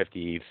again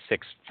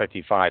 56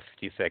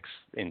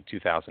 in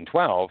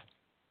 2012.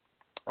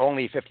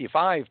 Only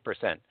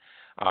 55%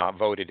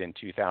 voted in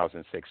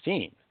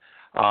 2016.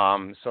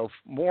 So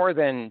more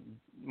than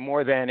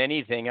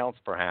anything else,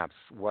 perhaps,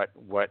 what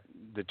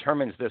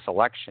determines this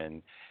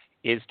election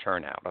is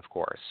turnout, of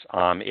course.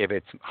 If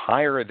it's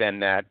higher than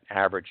that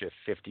average of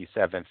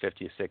 57,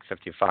 56,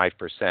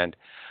 55%,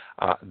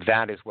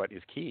 that is what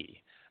is key.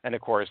 And,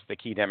 of course, the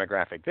key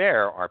demographic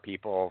there are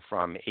people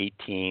from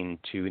 18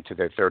 into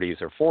their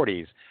 30s or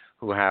 40s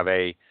who have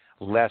a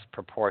less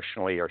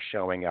proportionally are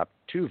showing up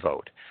to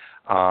vote.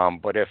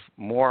 But if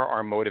more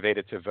are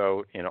motivated to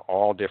vote in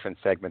all different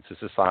segments of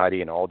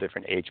society and all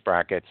different age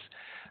brackets,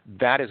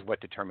 that is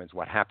what determines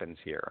what happens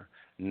here,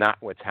 not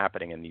what's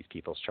happening in these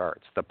people's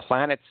charts. The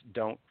planets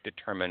don't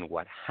determine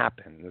what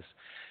happens.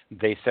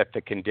 They set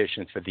the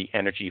conditions for the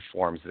energy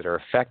forms that are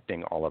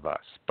affecting all of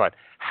us. But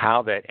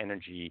how that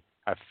energy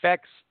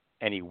affects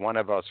any one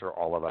of us or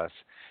all of us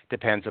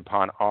depends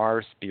upon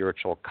our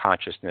spiritual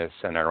consciousness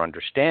and our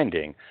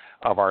understanding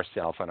of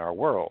ourself and our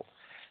world.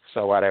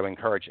 So what I would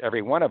encourage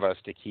every one of us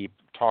to keep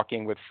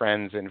talking with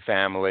friends and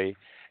family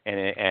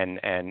and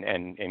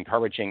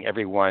encouraging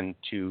everyone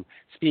to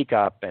speak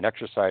up and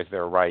exercise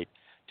their right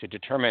to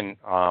determine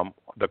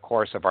the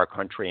course of our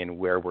country and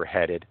where we're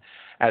headed,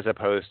 as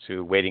opposed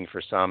to waiting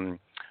for some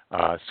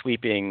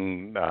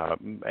sweeping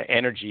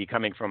energy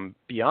coming from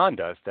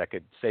beyond us that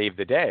could save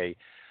the day.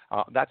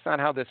 That's not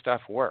how this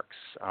stuff works.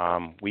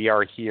 We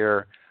are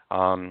here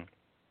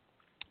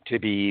to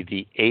be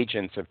the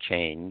agents of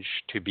change,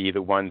 to be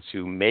the ones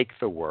who make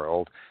the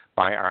world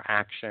by our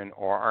action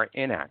or our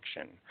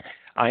inaction.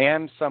 I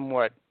am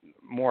somewhat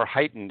more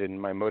heightened in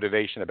my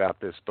motivation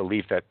about this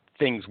belief that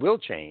things will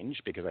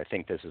change, because I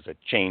think this is a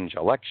change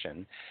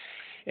election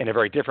in a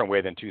very different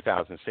way than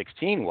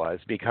 2016 was,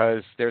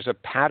 because there's a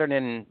pattern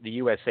in the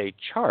USA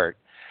chart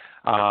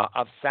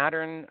of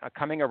Saturn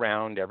coming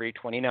around every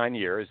 29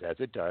 years, as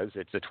it does.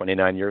 It's a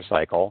 29-year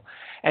cycle,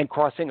 and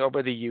crossing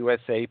over the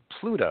USA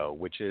Pluto,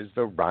 which is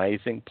the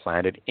rising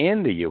planet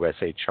in the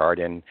USA chart.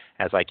 And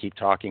as I keep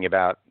talking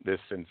about this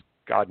since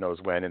God knows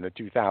when, in the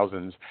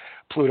 2000s,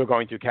 Pluto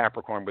going through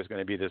Capricorn was going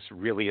to be this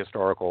really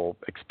historical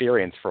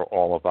experience for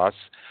all of us,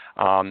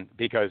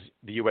 because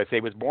the USA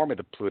was born with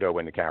the Pluto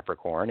in the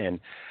Capricorn, and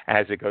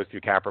as it goes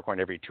through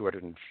Capricorn every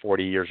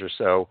 240 years or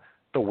so,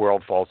 the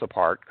world falls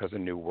apart because a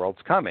new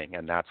world's coming,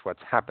 and that's what's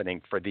happening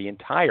for the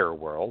entire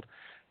world,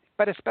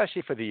 but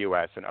especially for the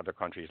U.S. and other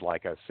countries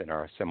like us in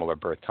our similar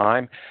birth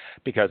time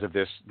because of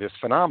this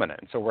phenomenon.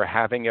 So we're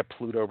having a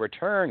Pluto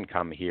return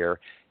come here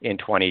in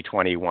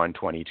 2021,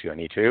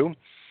 2022.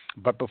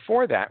 But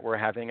before that, we're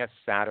having a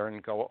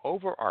Saturn go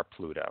over our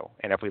Pluto.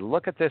 And if we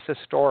look at this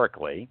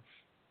historically,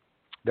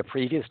 the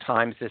previous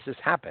times this has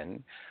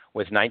happened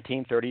was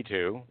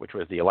 1932, which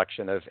was the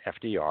election of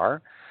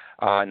FDR,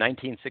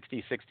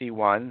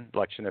 1960-61,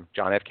 election of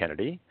John F.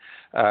 Kennedy,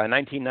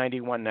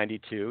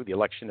 1991-92, the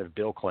election of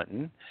Bill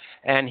Clinton,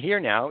 and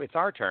here now it's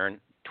our turn,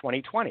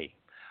 2020.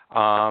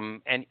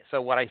 And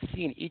so what I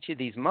see in each of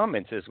these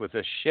moments was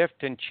a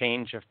shift and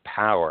change of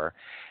power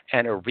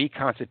and a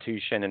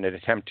reconstitution and an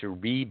attempt to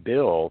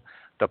rebuild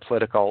the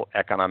political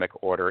economic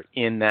order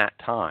in that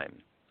time.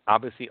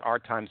 Obviously, our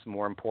time's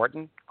more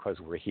important because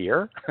we're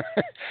here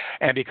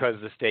and because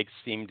the stakes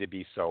seem to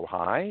be so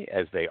high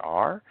as they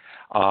are.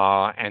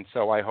 And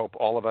so I hope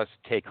all of us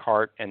take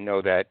heart and know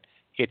that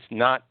it's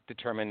not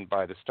determined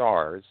by the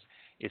stars.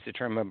 It's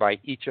determined by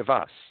each of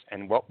us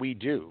and what we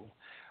do.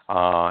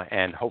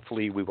 And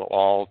hopefully we will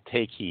all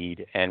take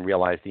heed and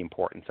realize the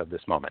importance of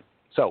this moment.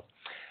 So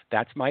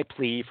that's my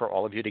plea for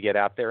all of you to get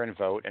out there and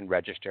vote and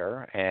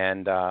register.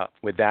 And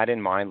with that in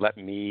mind, let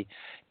me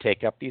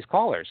take up these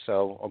callers.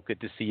 So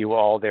good to see you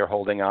all there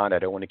holding on. I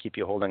don't want to keep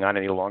you holding on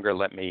any longer.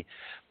 Let me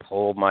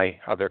pull my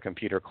other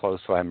computer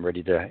close so I'm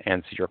ready to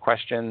answer your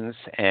questions.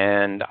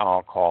 And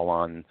I'll call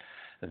on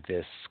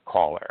this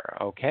caller.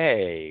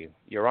 Okay,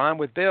 you're on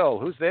with Bill.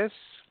 Who's this?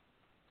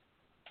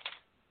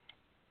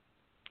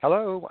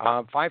 Hello,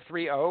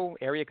 530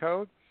 area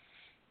code.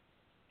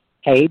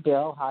 Hey,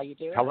 Bill, how you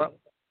doing? Hello.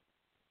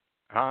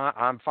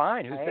 I'm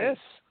fine. Who's this?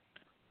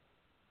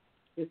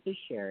 This is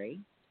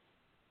Sherry.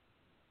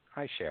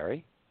 Hi,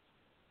 Sherry.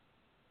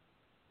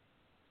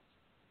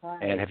 Hi.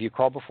 And have you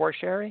called before,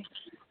 Sherry?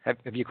 Have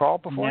you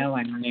called before? No,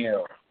 I'm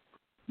new.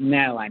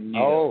 No, I'm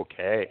new.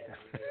 Okay.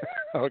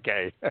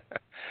 Okay.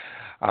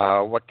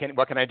 What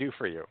can I do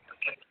for you?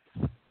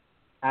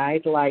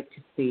 I'd like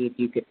to see if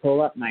you could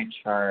pull up my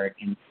chart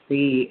and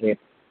see if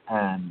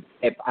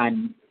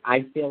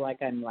I feel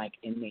like I'm like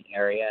in the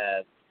area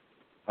of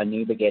a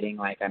new beginning,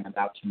 like I'm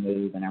about to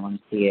move, and I want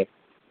to see if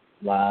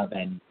love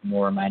and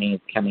more money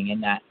is coming in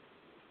that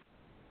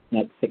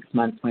next 6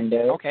 months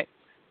window. Okay.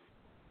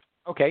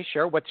 Okay,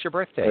 sure. What's your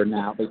birthday? Or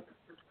now,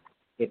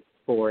 it's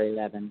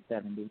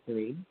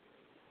 4/11/73.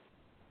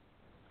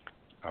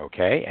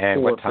 Okay,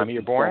 and what time are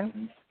you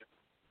born?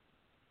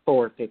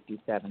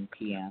 4:57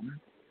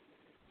 p.m.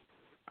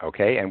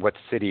 Okay, and what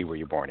city were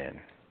you born in?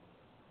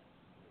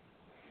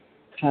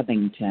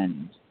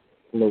 Covington,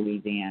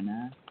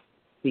 Louisiana.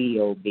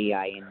 Covington.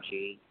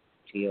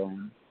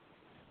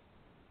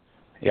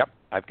 Yep,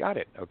 I've got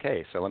it.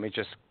 Okay, so let me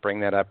just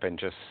bring that up and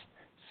just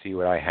see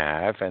what I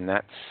have. And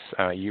that's,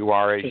 you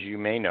are, as you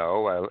may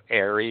know,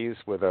 Aries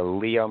with a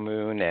Leo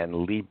moon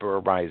and Libra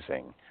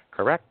rising,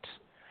 correct?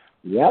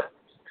 Yep,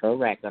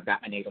 correct. I've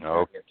got my natal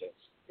chart here,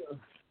 too.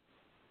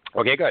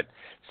 Okay, good.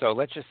 So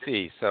let's just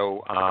see.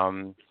 So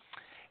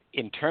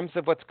in terms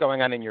of what's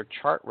going on in your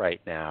chart right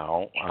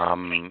now,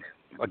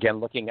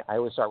 again, I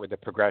always start with the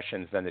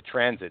progressions, then the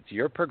transits.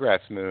 Your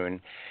progress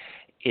moon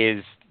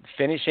is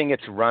finishing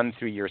its run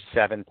through your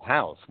 7th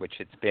house, which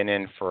it's been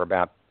in for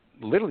about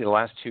literally the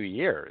last 2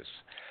 years.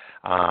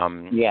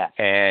 Yeah.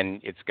 And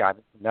it's got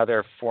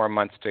another 4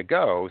 months to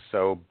go.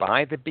 So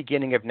by the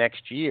beginning of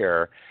next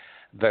year,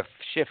 the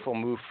shift will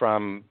move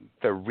from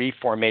the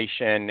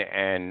reformation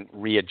and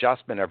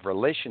readjustment of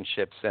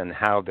relationships and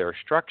how they're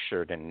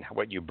structured and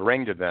what you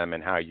bring to them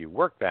and how you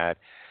work that,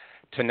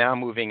 to now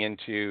moving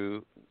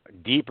into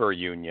deeper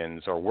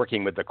unions or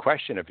working with the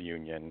question of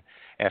union,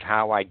 of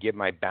how I give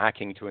my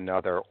backing to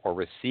another or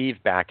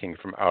receive backing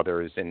from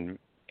others in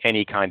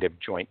any kind of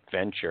joint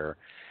venture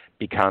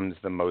becomes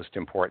the most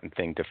important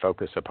thing to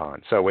focus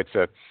upon. So it's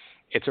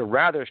a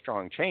rather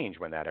strong change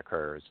when that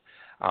occurs.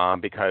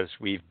 because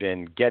we've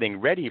been getting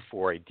ready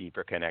for a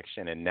deeper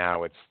connection, and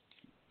now it's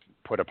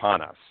put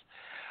upon us.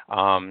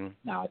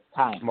 Now it's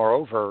time.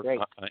 Moreover,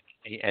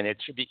 and it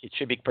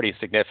should be pretty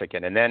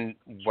significant. And then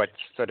what's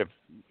sort of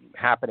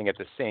happening at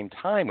the same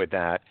time with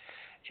that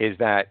is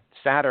that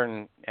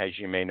Saturn, as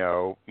you may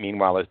know,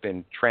 meanwhile has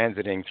been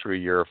transiting through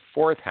your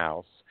fourth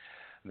house,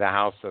 the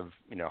house of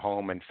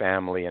home and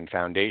family and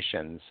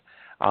foundations,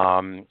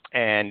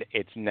 and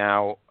it's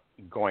now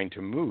going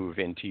to move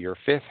into your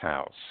fifth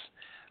house.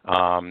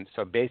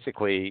 So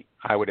basically,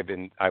 I would have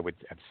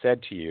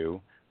said to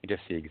you, let me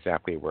just see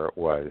exactly where it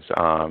was.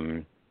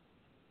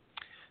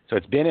 So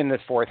it's been in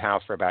this fourth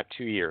house for about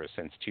 2 years,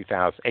 since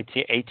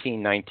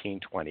 2018, 19,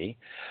 20.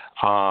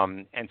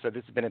 And so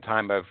this has been a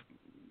time of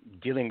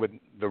dealing with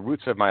the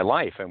roots of my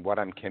life and what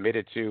I'm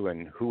committed to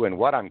and who and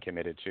what I'm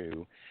committed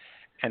to,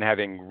 and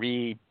having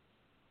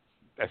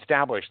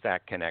re-established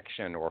that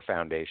connection or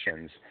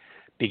foundations.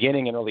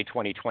 Beginning in early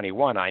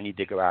 2021, I need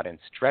to go out and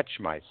stretch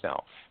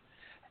myself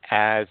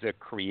as a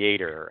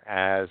creator,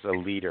 as a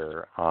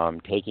leader.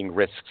 Taking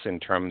risks in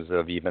terms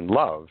of even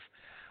love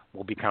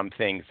will become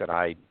things that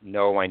I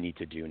know I need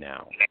to do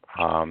now.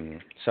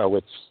 So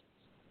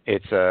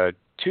it's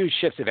two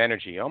shifts of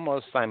energy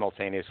almost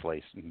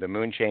simultaneously. The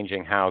moon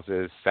changing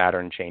houses,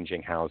 Saturn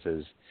changing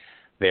houses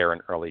there in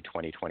early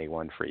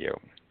 2021 for you.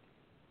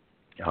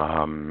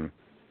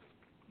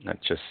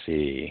 Let's just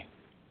see.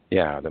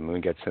 Yeah, the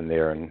moon gets in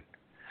there, and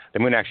the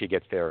moon actually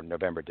gets there in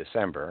November,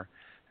 December,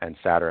 and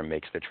Saturn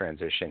makes the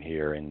transition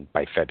here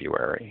by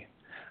February.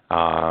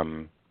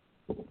 Now,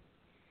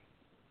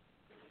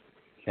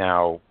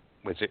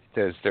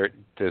 does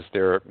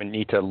there a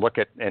need to look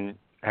at, and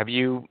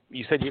you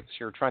said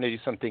you're trying to do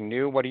something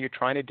new. What are you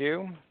trying to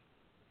do?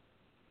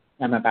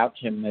 I'm about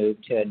to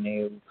move to a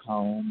new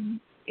home.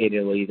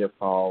 It'll either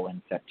fall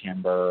in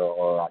September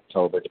or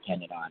October,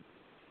 depending on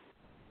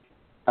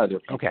other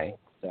people. Okay.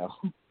 So,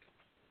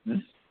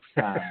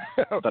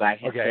 but I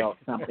had felt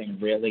something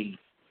really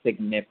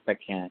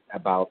significant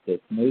about this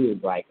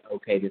move. Like,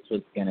 okay, this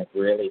was going to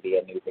really be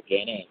a new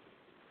beginning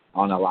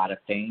on a lot of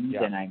things,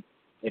 and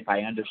if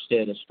I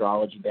understood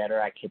astrology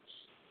better, I could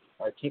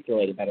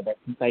articulate it better. But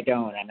since I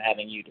don't, I'm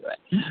having you do it.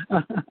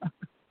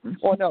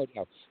 Well, no.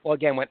 Well,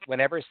 again,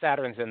 whenever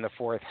Saturn's in the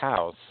fourth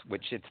house,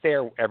 which it's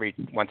there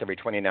once every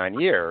 29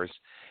 years,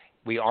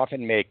 we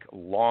often make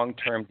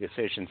long-term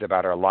decisions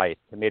about our life,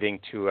 committing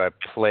to a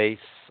place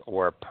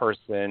or a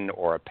person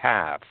or a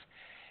path.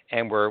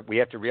 And we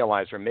have to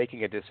realize we're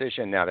making a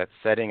decision now that's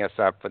setting us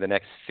up for the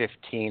next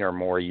 15 or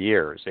more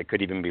years. It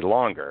could even be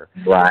longer.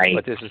 Right.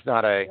 But this is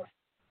not a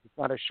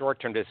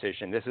short-term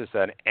decision. This is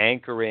an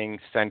anchoring,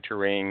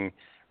 centering,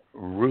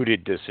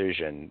 rooted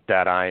decision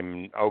that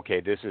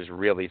this is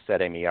really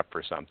setting me up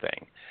for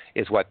something,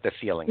 is what the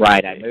feeling is.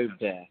 Right.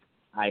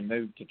 I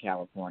moved to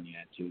California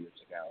 2 years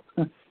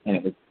ago, and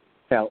it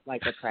felt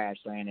like a crash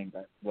landing,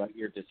 but what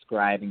you're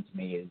describing to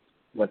me is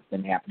what's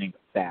been happening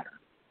with Saturn.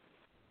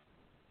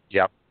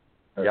 Yep.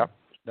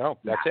 No,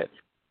 that's it.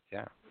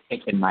 Yeah.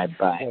 Kicking my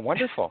butt. Well,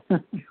 wonderful.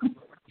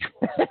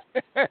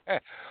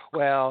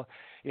 Well,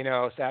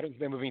 Saturn's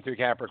been moving through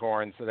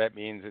Capricorn, so that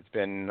means it's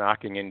been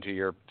knocking into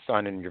your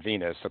Sun and your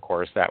Venus. Of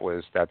course,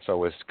 that's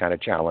always kind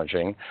of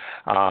challenging.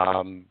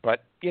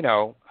 But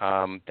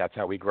that's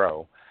how we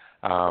grow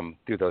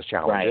through those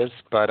challenges.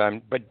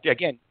 Right. But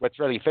again, what's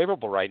really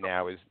favorable right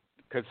now is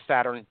because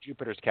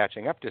Jupiter's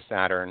catching up to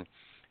Saturn.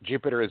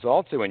 Jupiter is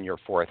also in your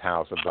fourth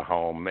house of the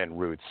home and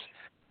roots.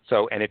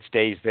 So, and it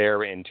stays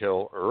there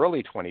until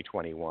early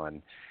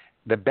 2021.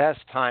 The best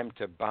time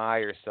to buy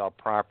or sell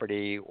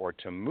property or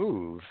to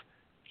move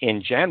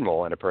in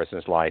general in a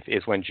person's life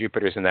is when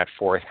Jupiter's in that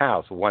fourth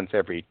house once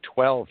every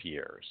 12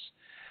 years.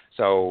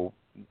 So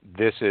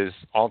this is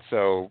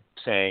also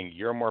saying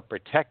you're more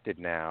protected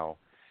now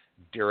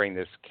during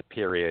this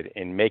period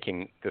in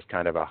making this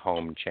kind of a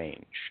home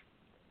change.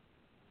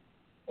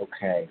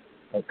 Okay.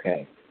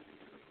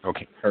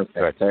 Perfect.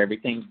 Good. So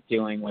everything's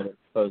doing what it's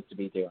supposed to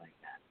be doing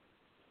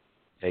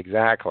then.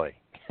 Exactly.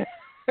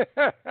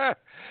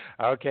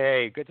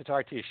 Okay. Good to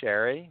talk to you,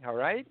 Sherry. All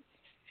right.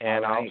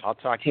 And all right. I'll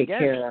talk to you again.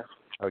 Take care.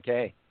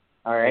 Okay.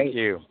 All right. Thank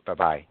you.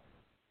 Bye-bye.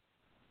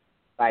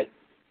 Bye.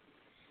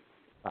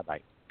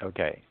 Bye-bye.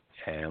 Okay.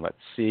 And let's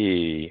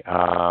see.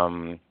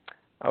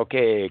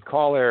 Okay,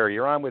 caller,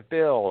 you're on with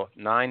Bill.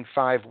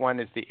 951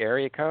 is the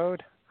area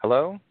code.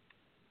 Hello?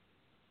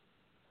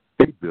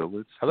 Hey, Bill.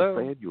 It's Hello?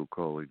 Nathaniel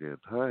calling in.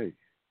 Hi.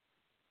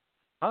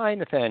 Hi,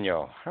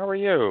 Nathaniel. How are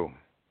you?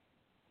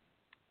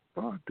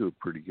 Oh, I'm doing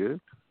pretty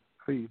good.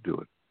 How you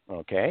doing?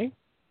 Okay.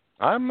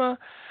 I'm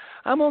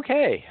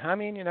okay. I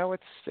mean,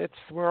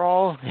 we're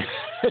all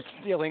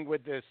dealing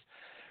with this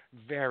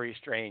very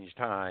strange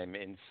time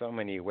in so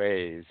many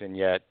ways, and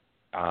yet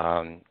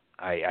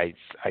I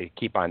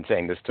keep on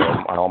saying this to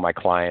all my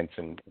clients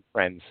and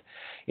friends.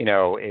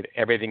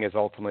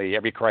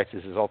 Every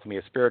crisis is ultimately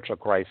a spiritual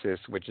crisis,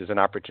 which is an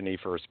opportunity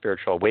for a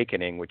spiritual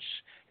awakening, which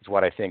is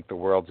what I think the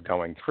world's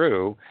going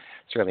through.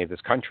 Certainly,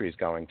 this country is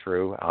going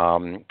through,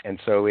 and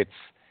so it's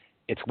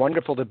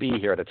wonderful to be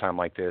here at a time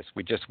like this.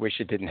 We just wish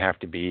it didn't have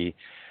to be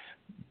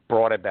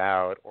brought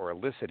about or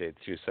elicited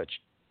through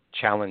such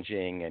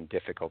challenging and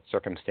difficult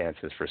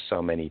circumstances for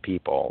so many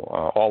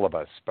people, all of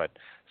us, but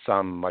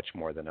some much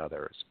more than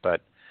others.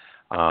 But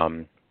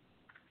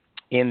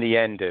in the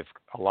end, if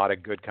a lot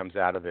of good comes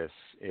out of this,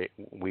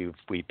 we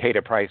paid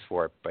a price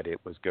for it, but it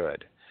was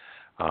good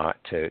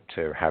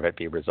to have it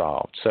be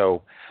resolved.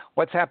 So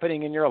what's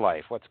happening in your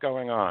life? What's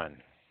going on?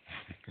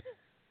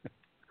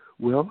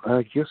 Well,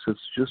 I guess it's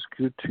just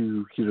good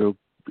to,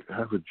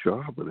 have a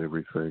job and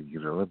everything, I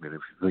mean, if you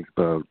think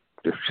about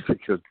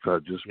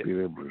just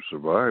being able to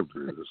survive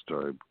during this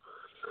time.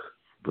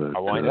 But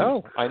I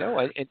know.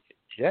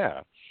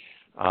 Yeah.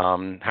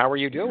 How are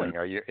you doing?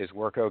 Is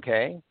work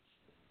okay?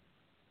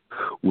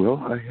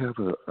 Well, I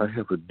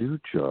have a new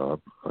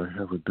job.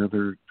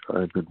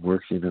 I've been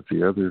working at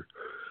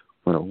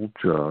my old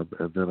job,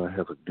 and then I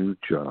have a new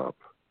job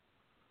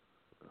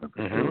I've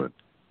been doing.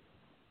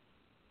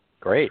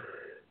 Great.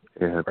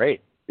 And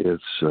Great.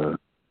 It's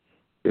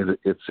at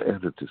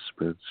a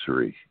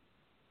dispensary.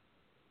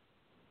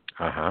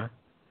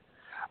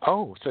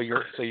 Oh, so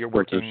you're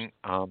working.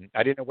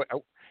 I didn't know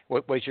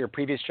what was your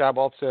previous job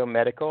also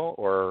medical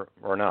or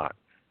not?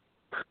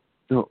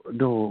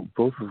 No,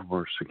 both of them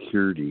are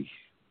security,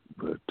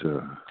 but.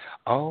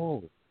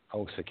 Oh,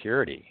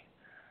 security.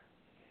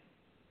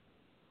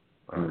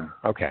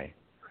 Okay.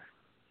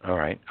 All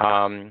right.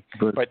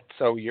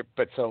 So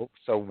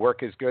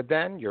work is good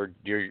then. You're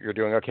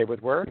doing okay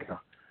with work.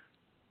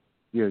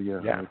 Yeah.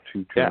 I have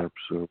two jobs,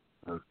 so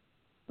I'm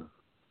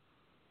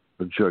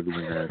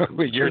juggling that.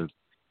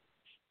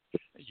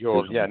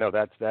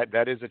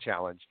 That is a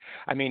challenge.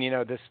 I mean,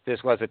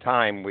 this was a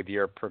time with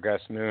your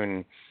progressed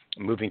moon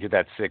moving to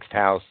that sixth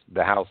house,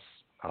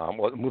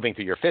 moving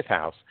to your fifth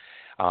house,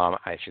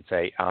 I should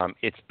say.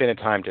 It's been a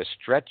time to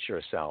stretch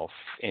yourself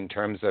in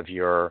terms of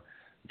the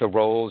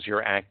roles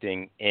you're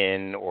acting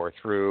in or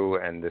through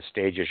and the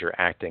stages you're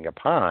acting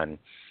upon.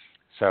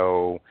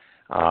 So,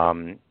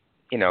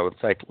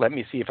 it's like, let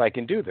me see if I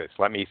can do this.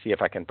 Let me see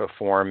if I can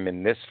perform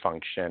in this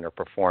function or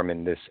perform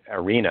in this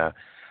arena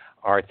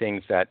are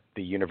things that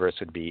the universe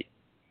would be,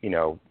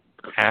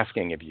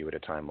 asking of you at a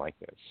time like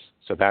this.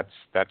 So that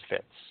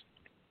fits.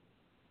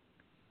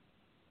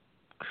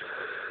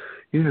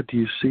 Yeah, do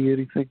you see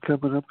anything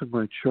coming up in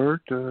my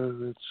chart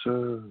that's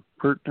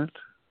pertinent?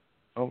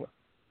 Oh,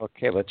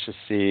 okay, let's just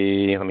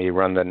see. Let me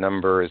run the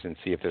numbers and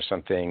see if there's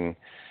something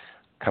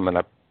coming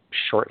up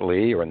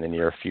shortly or in the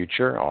near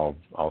future. I'll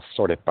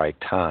sort it by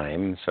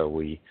time so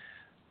we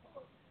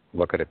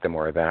look at it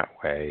more that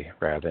way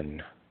rather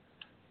than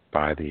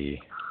by the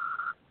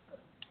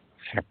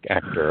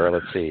actor.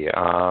 Let's see.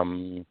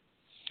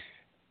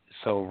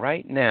 So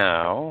right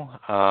now,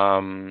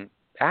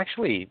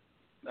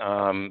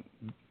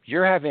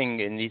 you're having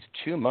in these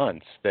 2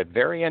 months, the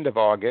very end of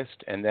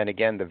August and then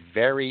again the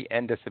very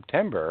end of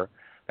September,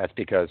 that's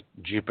because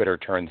Jupiter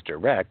turns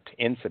direct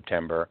in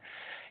September,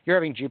 you're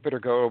having Jupiter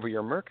go over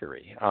your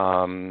Mercury,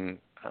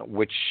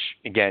 which,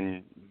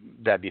 again,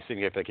 that'd be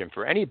significant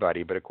for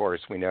anybody, but of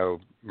course we know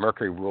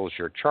Mercury rules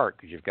your chart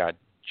because you've got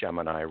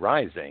Gemini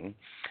rising,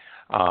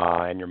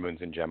 and your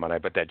moon's in Gemini,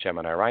 but that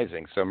Gemini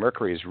rising. So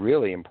Mercury is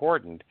really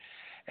important.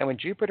 And when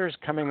Jupiter's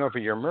coming over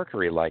your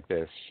Mercury like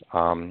this,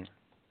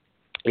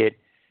 it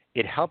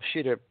helps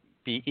you to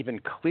be even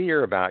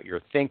clear about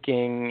your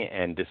thinking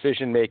and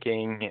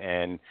decision-making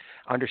and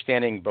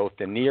understanding both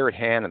the near at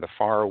hand and the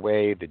far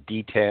away, the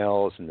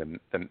details and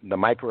the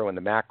micro and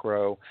the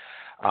macro.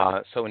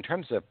 So in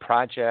terms of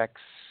projects,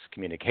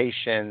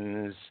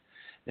 communications,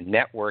 the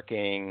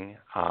networking,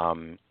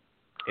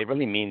 it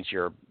really means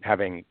you're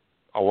having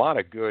a lot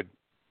of good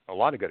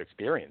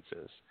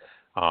experiences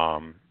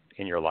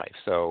in your life.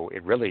 So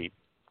it really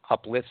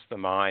uplifts the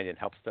mind and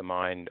helps the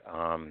mind,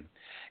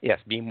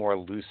 be more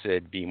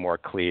lucid, be more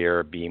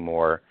clear, be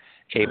more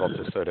able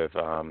to sort of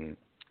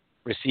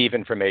receive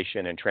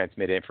information and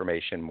transmit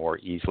information more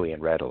easily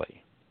and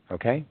readily.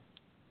 Okay?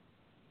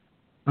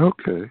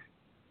 Okay.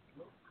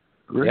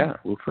 Great. Yeah.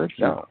 Well, thank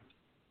you. No.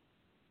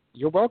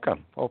 You're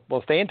welcome.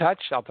 We'll stay in touch.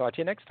 I'll talk to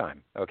you next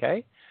time.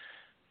 Okay?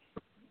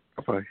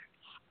 Bye-bye.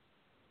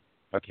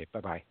 Okay,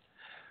 bye-bye.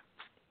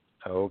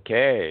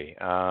 Okay,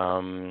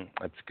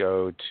 let's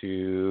go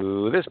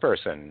to this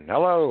person.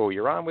 Hello,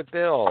 you're on with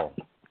Bill.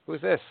 Who's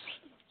this?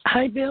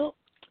 Hi, Bill.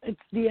 It's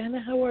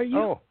Deanna. How are you?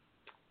 Oh,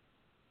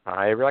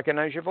 I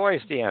recognize your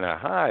voice, Deanna.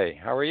 Hi,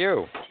 how are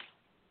you?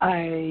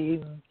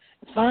 I'm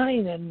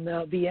fine, and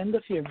the end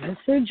of your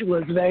message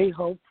was very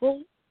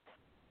hopeful,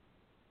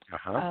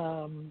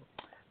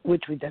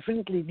 which we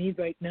definitely need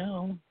right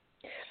now.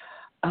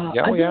 I've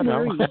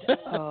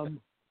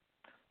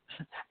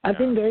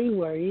been very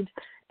worried,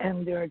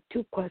 and there are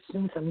two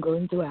questions I'm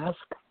going to ask.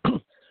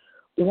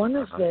 One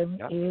of them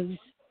is,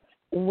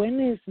 when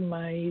is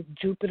my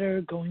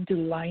Jupiter going to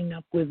line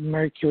up with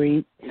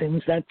Mercury,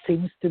 since that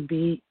seems to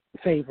be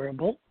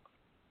favorable?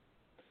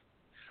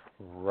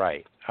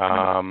 Right.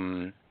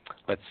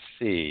 Let's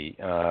see.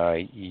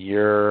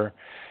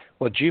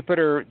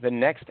 Jupiter, the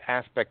next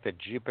aspect that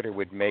Jupiter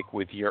would make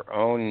with your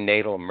own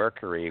natal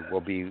Mercury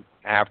will be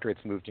after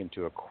it's moved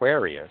into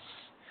Aquarius.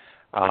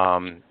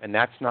 And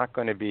that's not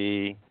going to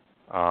be,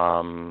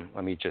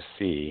 let me just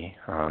see.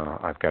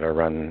 I've got to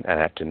run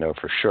that to know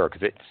for sure,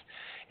 because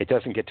it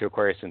doesn't get to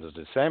Aquarius until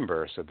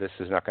December, so this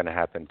is not going to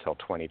happen until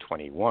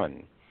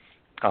 2021.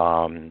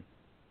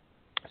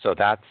 So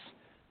that's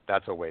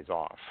a ways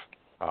off,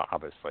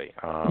 obviously.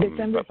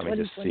 December but let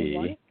me just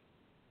 2021? see.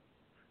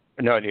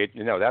 No,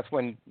 that's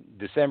when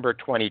December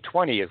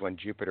 2020 is when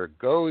Jupiter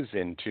goes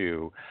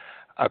into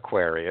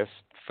Aquarius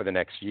for the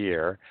next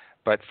year.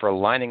 But for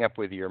lining up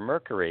with your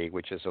Mercury,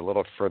 which is a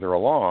little further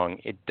along,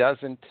 it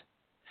doesn't.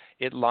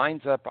 It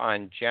lines up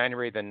on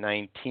January the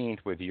 19th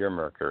with your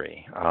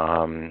Mercury.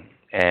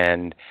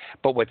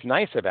 But what's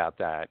nice about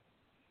that,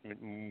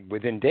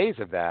 within days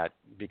of that,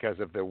 because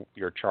of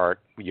your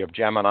chart, you have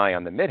Gemini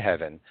on the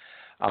midheaven.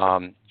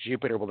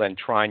 Jupiter will then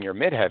trine your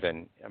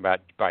midheaven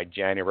by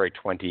January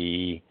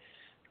 20.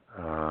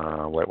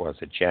 What was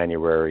it?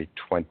 January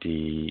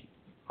 20.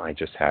 I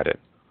just had it.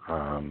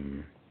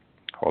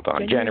 Hold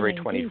on. January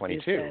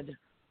 2022.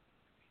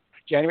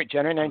 January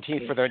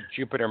 19th for the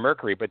Jupiter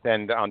Mercury, but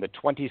then on the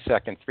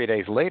 22nd, 3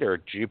 days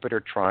later, Jupiter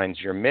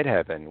trines your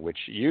midheaven,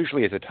 which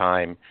usually is a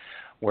time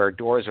where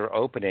doors are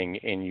opening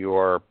in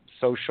your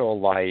social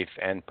life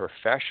and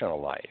professional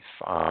life.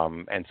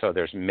 And so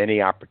there's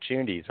many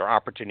opportunities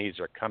are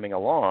coming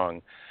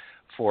along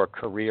for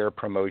career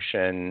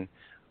promotion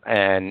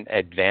and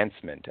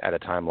advancement at a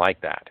time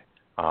like that.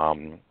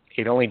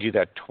 It only do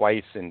that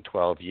twice in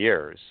 12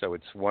 years, so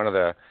it's one of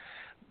the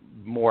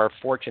more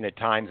fortunate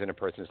times in a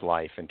person's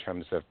life in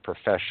terms of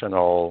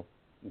professional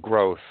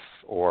growth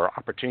or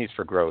opportunities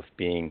for growth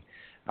being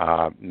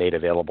made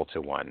available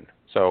to one.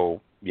 So,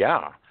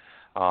 yeah.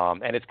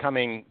 And it's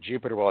coming,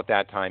 Jupiter will at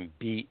that time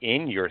be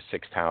in your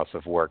sixth house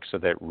of work, so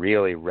that it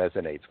really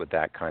resonates with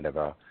that kind of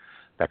a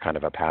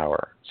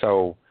power.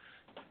 So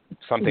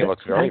something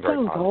looks very,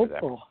 very positive.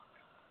 Hopeful.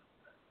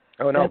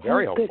 Oh, no,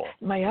 very hopeful. Good.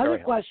 My other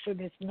question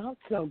is not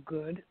so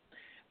good.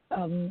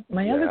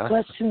 My other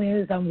question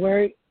is, I'm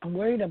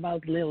worried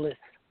about Lilith.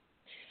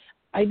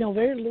 I know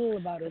very little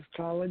about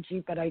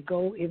astrology, but I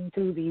go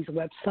into these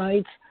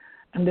websites,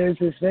 and there's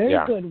this very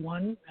good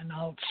one, and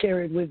I'll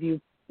share it with you,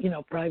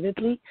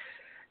 privately,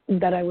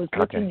 that I was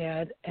looking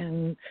at,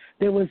 and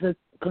there was a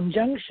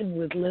conjunction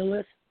with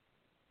Lilith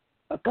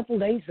a couple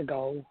days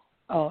ago,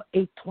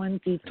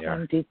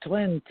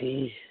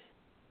 8/20/2020,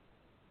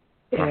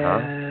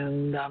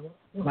 and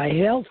my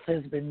health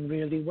has been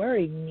really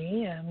worrying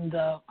me, and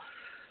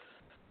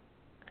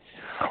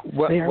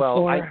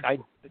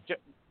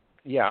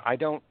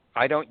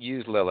I don't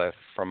use Lilith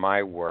for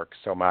my work,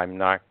 so I'm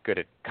not good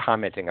at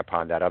commenting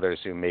upon that.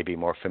 Others who may be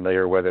more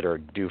familiar with it or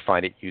do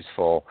find it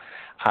useful,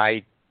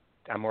 I'm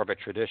more of a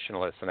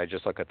traditionalist, and I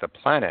just look at the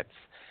planets.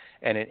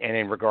 And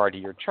in regard to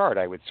your chart,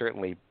 I would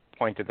certainly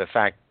point to the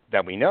fact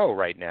that we know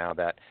right now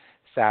that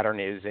Saturn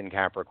is in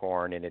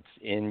Capricorn, and it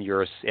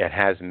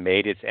has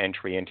made its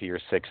entry into your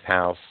sixth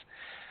house,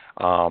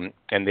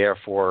 and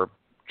therefore,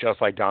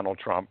 just like Donald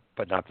Trump,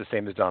 but not the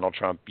same as Donald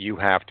Trump, you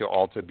have to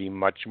also be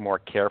much more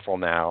careful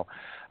now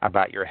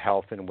about your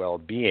health and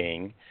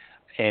well-being.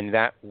 And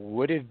that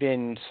would have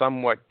been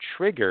somewhat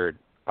triggered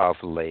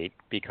of late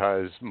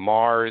because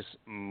Mars,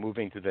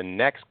 moving to the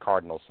next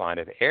cardinal sign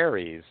of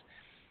Aries,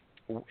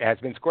 has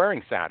been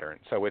squaring Saturn.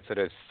 So it's sort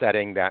of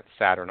setting that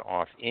Saturn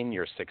off in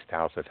your sixth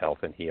house of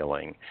health and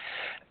healing.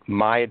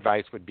 My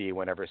advice would be,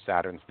 whenever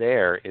Saturn's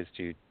there, is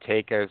to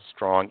take a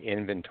strong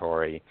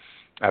inventory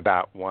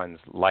about one's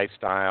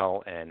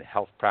lifestyle and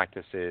health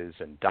practices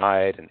and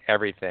diet and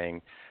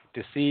everything,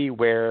 to see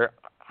where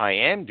I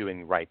am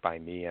doing right by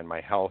me and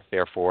my health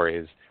therefore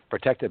is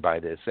protected by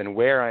this, and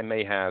where I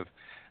may have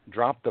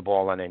dropped the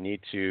ball and I need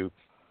to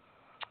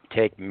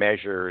take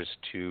measures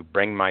to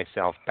bring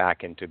myself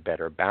back into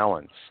better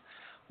balance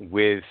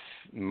with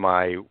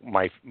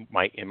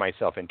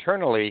myself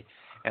internally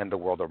and the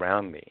world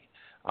around me.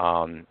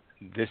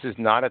 This is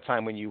not a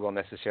time when you will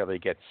necessarily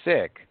get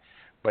sick,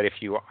 but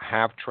if you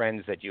have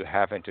trends that you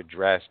haven't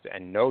addressed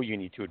and know you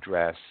need to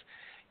address,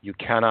 you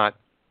cannot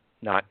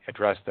not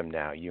address them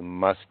now. You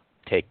must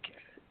take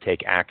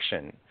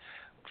action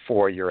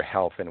for your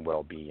health and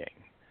well-being.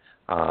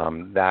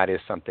 That is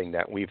something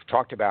that we've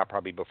talked about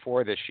probably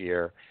before this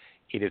year.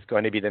 It is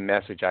going to be the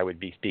message I would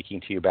be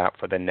speaking to you about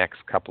for the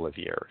next couple of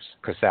years,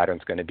 because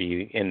Saturn's going to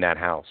be in that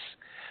house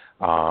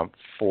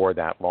for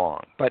that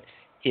long. But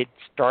it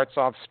starts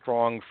off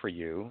strong for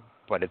you,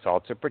 but it's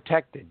also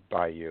protected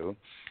by you,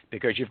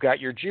 because you've got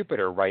your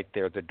Jupiter right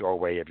there at the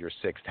doorway of your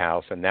sixth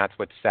house, and that's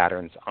what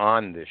Saturn's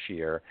on this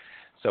year.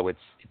 So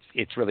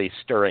it's really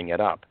stirring it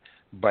up.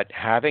 But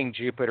having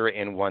Jupiter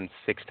in one's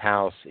sixth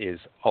house is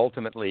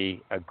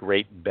ultimately a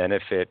great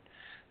benefit,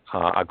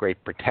 a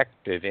great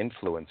protective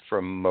influence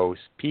for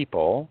most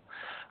people,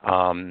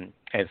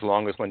 as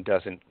long as one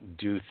doesn't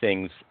do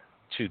things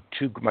to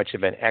too much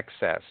of an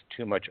excess,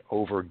 too much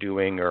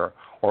overdoing or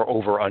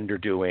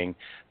over-underdoing,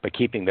 but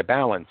keeping the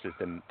balance is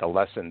the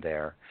lesson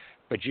there.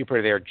 But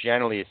Jupiter there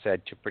generally is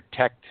said to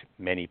protect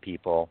many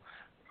people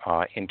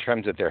in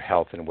terms of their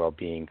health and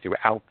well-being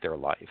throughout their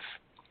life.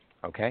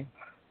 Okay?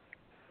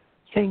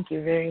 Thank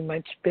you very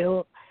much,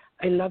 Bill.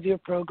 I love your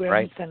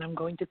programs, and I'm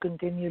going to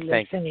continue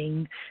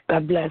listening.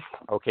 God bless.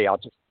 Okay, I'll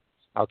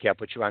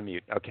put you on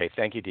mute. Okay,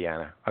 thank you,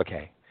 Deanna.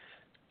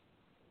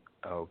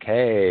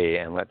 Okay,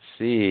 and let's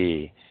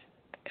see.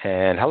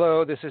 And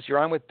hello, you're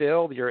on with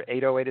Bill. Your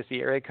 808 is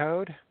the area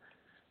code.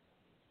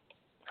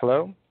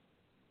 Hello?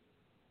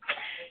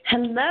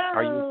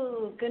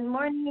 Hello. Good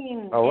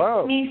morning.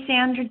 Hello. It's me,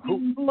 Sandra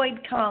Jean Boyd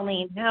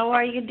calling. How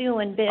are you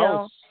doing,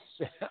 Bill?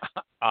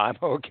 Oh, I'm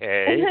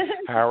okay.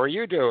 How are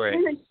you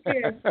doing?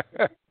 Good.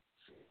 Good.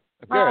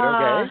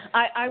 Okay.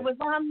 I was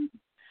on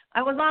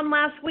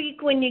last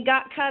week when you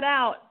got cut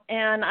out,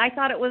 and I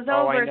thought it was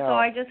over, so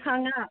I just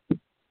hung up.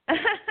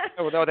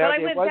 But I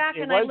went back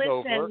and I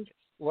listened. Over.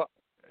 Well,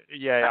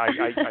 yeah,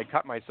 I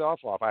cut myself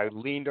off. I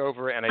leaned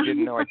over and I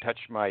didn't know I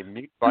touched my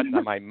mute button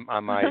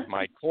on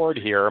my cord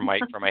here,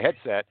 for my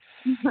headset.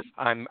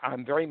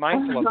 I'm very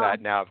mindful of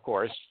that now, of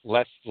course.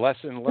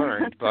 Lesson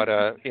learned, but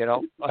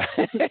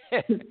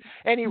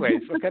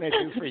anyways, what can I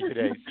do for you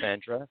today,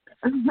 Sandra?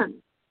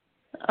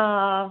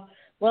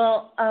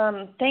 Well,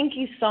 thank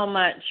you so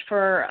much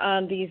for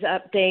these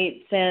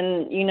updates,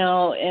 and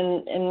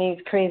in these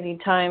crazy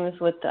times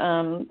with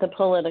the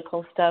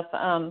political stuff.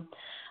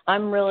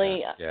 I'm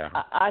really,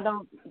 I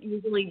don't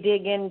usually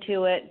dig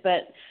into it,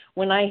 but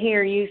when I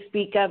hear you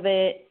speak of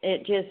it,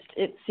 it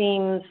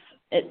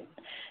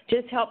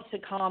just helps to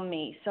calm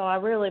me. So I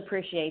really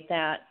appreciate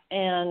that.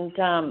 And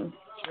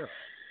sure.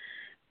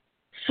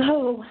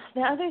 So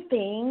the other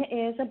thing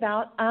is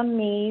about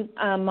me,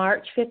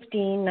 March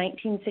 15,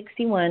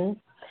 1961.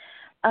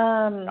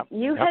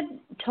 You had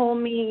told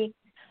me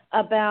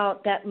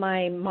about that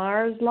my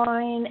Mars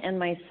line and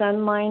my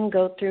Sun line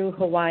go through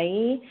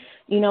Hawaii,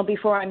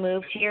 before I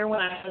moved here, when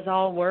I was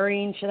all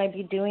worrying, should I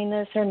be doing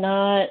this or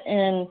not?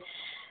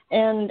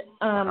 And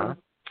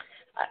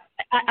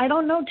I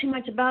don't know too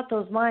much about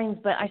those lines,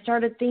 but I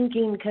started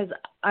thinking, because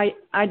I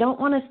don't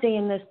want to stay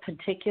in this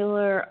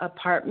particular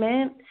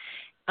apartment,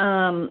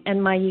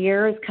 and my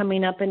year is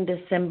coming up in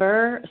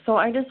December. So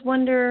I just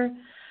wonder,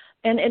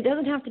 and it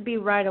doesn't have to be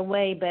right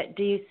away, but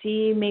do you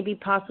see maybe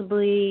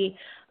possibly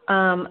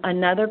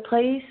another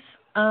place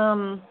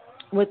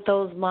with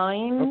those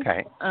lines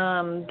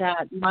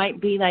that might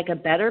be like a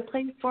better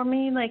place for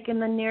me, like in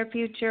the near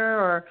future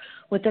or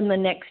within the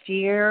next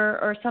year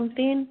or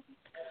something?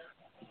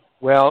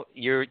 Well,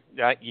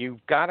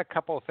 you've got a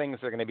couple of things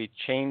that are going to be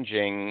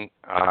changing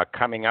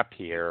coming up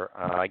here.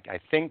 I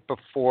think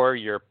before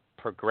your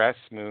progress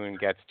moon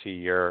gets to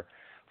your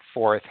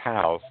fourth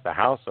house, the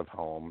house of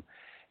home,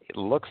 it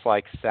looks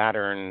like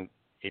Saturn,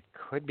 it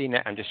could be,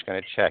 I'm just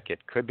going to check,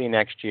 it could be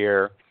next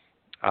year.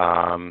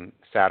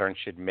 Saturn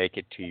should make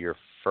it to your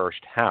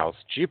first house.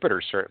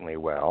 Jupiter certainly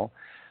will.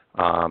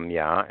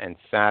 And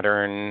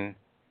Saturn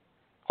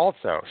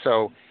also.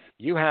 So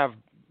you have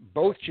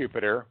both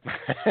Jupiter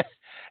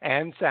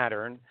and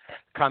Saturn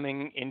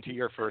coming into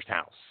your first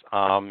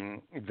house.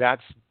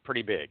 That's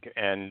pretty big.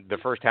 And the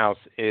first house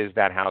is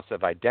that house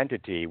of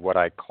identity, what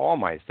I call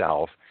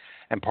myself.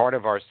 And part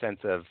of our sense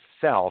of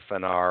self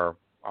and our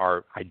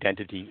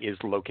identity is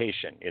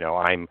location.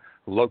 I'm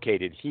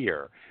located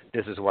here.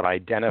 This is what I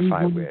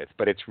identify with.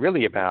 But it's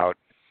really about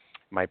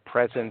my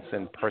presence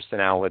and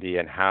personality,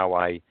 and how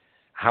I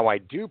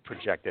do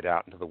project it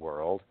out into the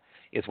world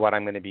is what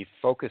I'm going to be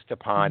focused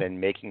upon and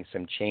making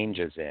some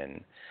changes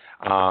in.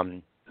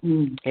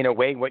 In a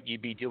way, what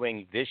you'd be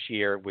doing this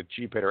year with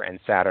Jupiter and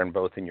Saturn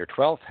both in your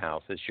 12th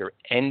house is you're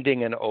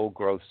ending an old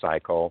growth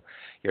cycle.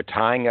 You're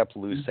tying up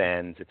loose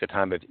ends. It's a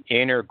time of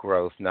inner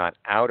growth, not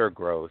outer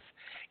growth,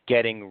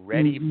 getting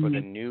ready for the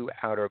new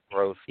outer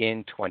growth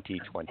in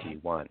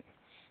 2021.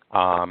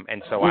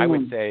 And so I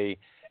would say,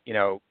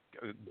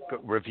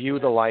 review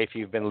the life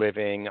you've been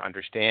living,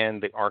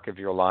 understand the arc of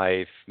your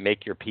life,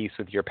 make your peace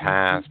with your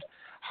past,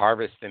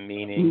 harvest the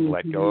meaning,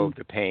 let go of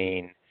the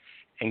pain,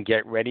 and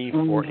get ready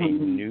for a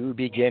new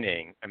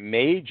beginning, a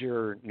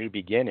major new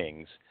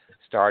beginnings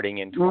starting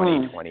in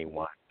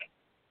 2021.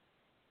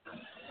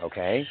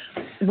 Okay?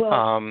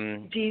 Well,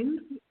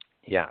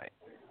 Yeah.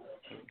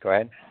 Go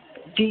ahead.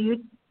 Do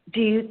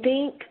you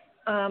think,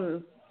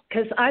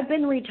 because I've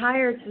been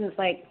retired since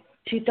like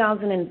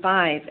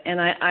 2005,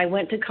 and I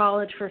went to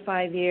college for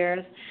 5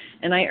 years,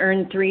 and I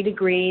earned 3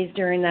 degrees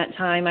during that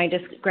time. I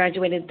just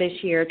graduated this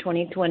year,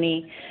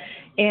 2020.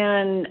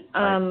 And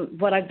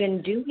what I've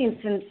been doing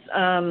since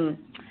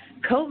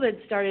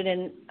COVID started,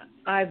 and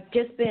I've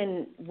just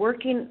been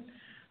working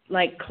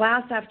like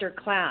class after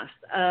class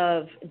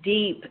of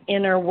deep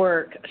inner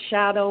work,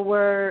 shadow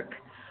work,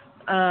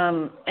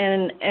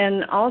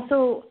 and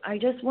also I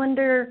just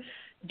wonder,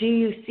 do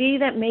you see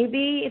that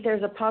maybe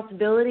there's a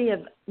possibility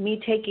of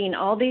me taking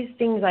all these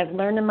things I've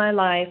learned in my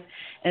life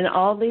and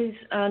all these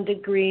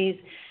degrees?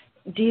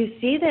 Do you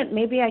see that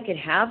maybe I could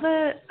have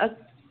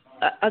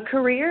a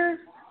career?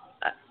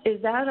 Is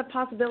that a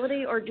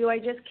possibility, or do I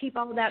just keep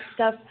all that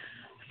stuff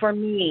for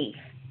me?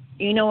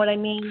 You know what I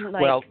mean?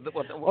 Like,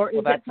 or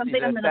is that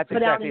something I'm going to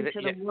put out into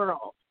the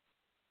world?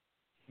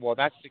 Well,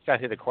 that's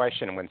exactly the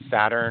question. When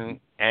Saturn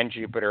and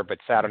Jupiter, but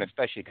Saturn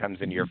especially, comes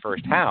into your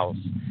first house,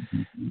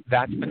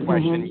 that's the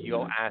question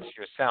you'll ask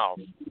yourself.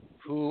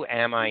 who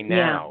am I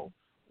now?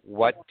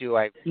 What do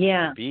I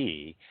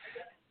be?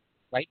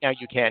 Right now,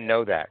 you can't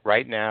know that.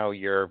 Right now,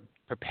 you're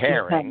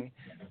preparing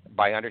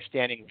by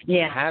understanding what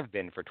you have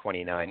been for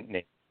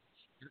 29.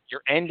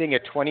 You're ending a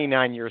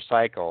 29-year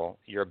cycle.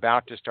 You're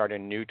about to start a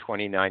new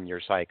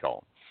 29-year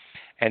cycle.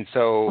 And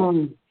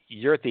so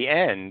you're at the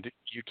end.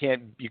 You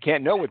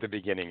can't know what the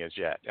beginning is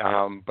yet,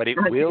 but it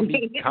will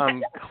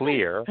become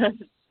clear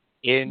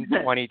in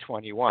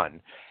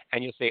 2021.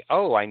 And you'll say,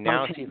 oh, I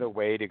now see the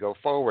way to go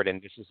forward, and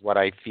this is what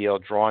I feel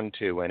drawn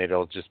to, and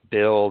it'll just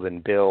build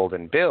and build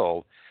and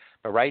build.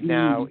 But right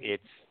now,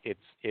 it's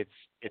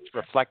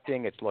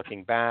reflecting, it's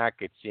looking back,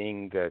 it's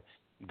seeing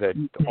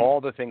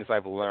all the things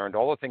I've learned,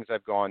 all the things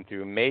I've gone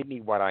through, made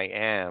me what I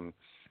am,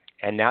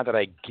 and now that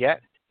I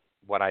get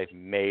what I've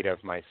made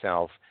of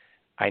myself,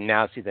 I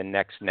now see the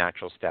next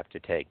natural step to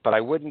take. But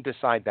I wouldn't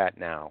decide that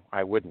now.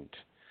 I wouldn't.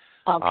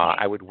 Okay.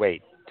 I would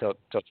wait till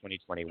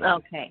 2021.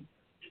 Okay.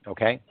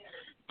 Okay.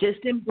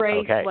 Just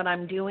embrace what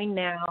I'm doing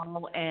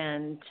now,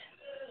 and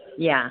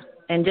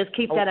just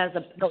keep that as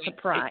a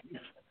surprise.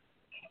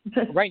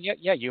 Right.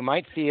 Yeah. You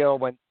might feel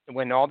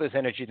when all this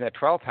energy is in the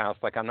 12th house,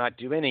 like I'm not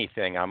doing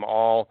anything. I'm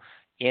all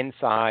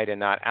inside and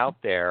not out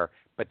there.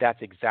 But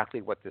that's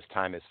exactly what this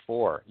time is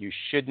for. You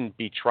shouldn't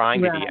be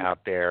trying to be out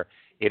there.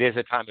 It is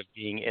a time of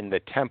being in the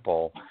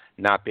temple,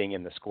 not being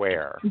in the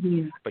square.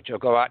 Mm-hmm. But you'll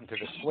go out into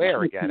the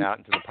square again, out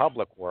into the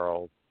public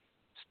world,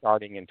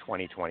 starting in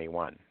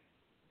 2021.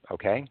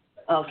 Okay?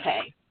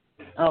 Okay.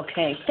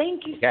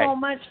 Thank you so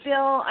much, Bill.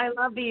 I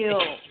love you.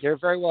 You're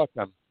very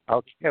welcome.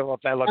 Okay. Well,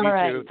 I love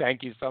you too.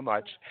 Thank you so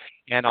much.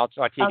 And I'll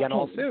talk to you again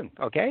all soon.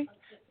 Okay?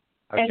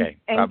 Okay.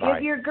 And bye-bye.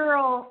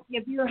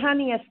 give your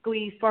honey a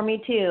squeeze for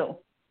me too.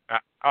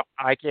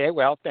 Okay,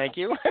 well, thank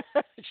you.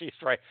 She's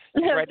right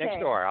next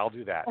door. I'll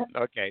do that.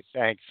 Okay,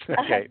 thanks.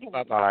 Okay,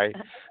 bye-bye.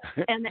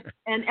 and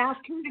ask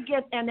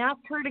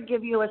her to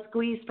give you a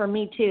squeeze for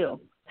me too.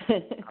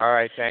 All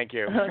right, thank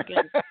you.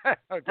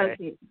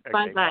 Okay.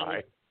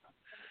 Bye-bye.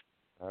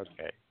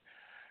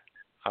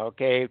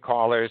 Okay,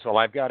 callers. Well,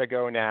 I've got to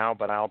go now,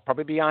 but I'll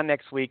probably be on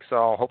next week, so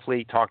I'll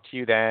hopefully talk to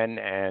you then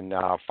and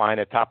find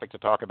a topic to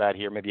talk about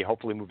here, maybe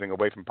hopefully moving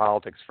away from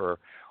politics for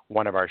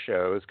one of our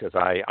shows, because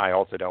I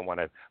also don't want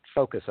to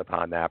focus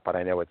upon that, but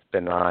I know it's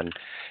been on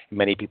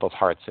many people's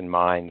hearts and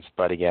minds.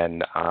 But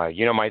again,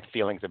 you know my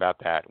feelings about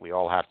that. We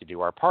all have to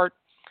do our part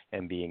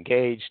and be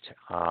engaged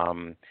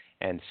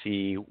and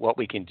see what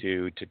we can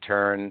do to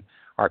turn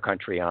our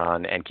country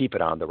on and keep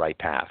it on the right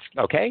path.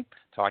 Okay?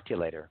 Talk to you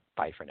later.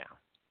 Bye for now.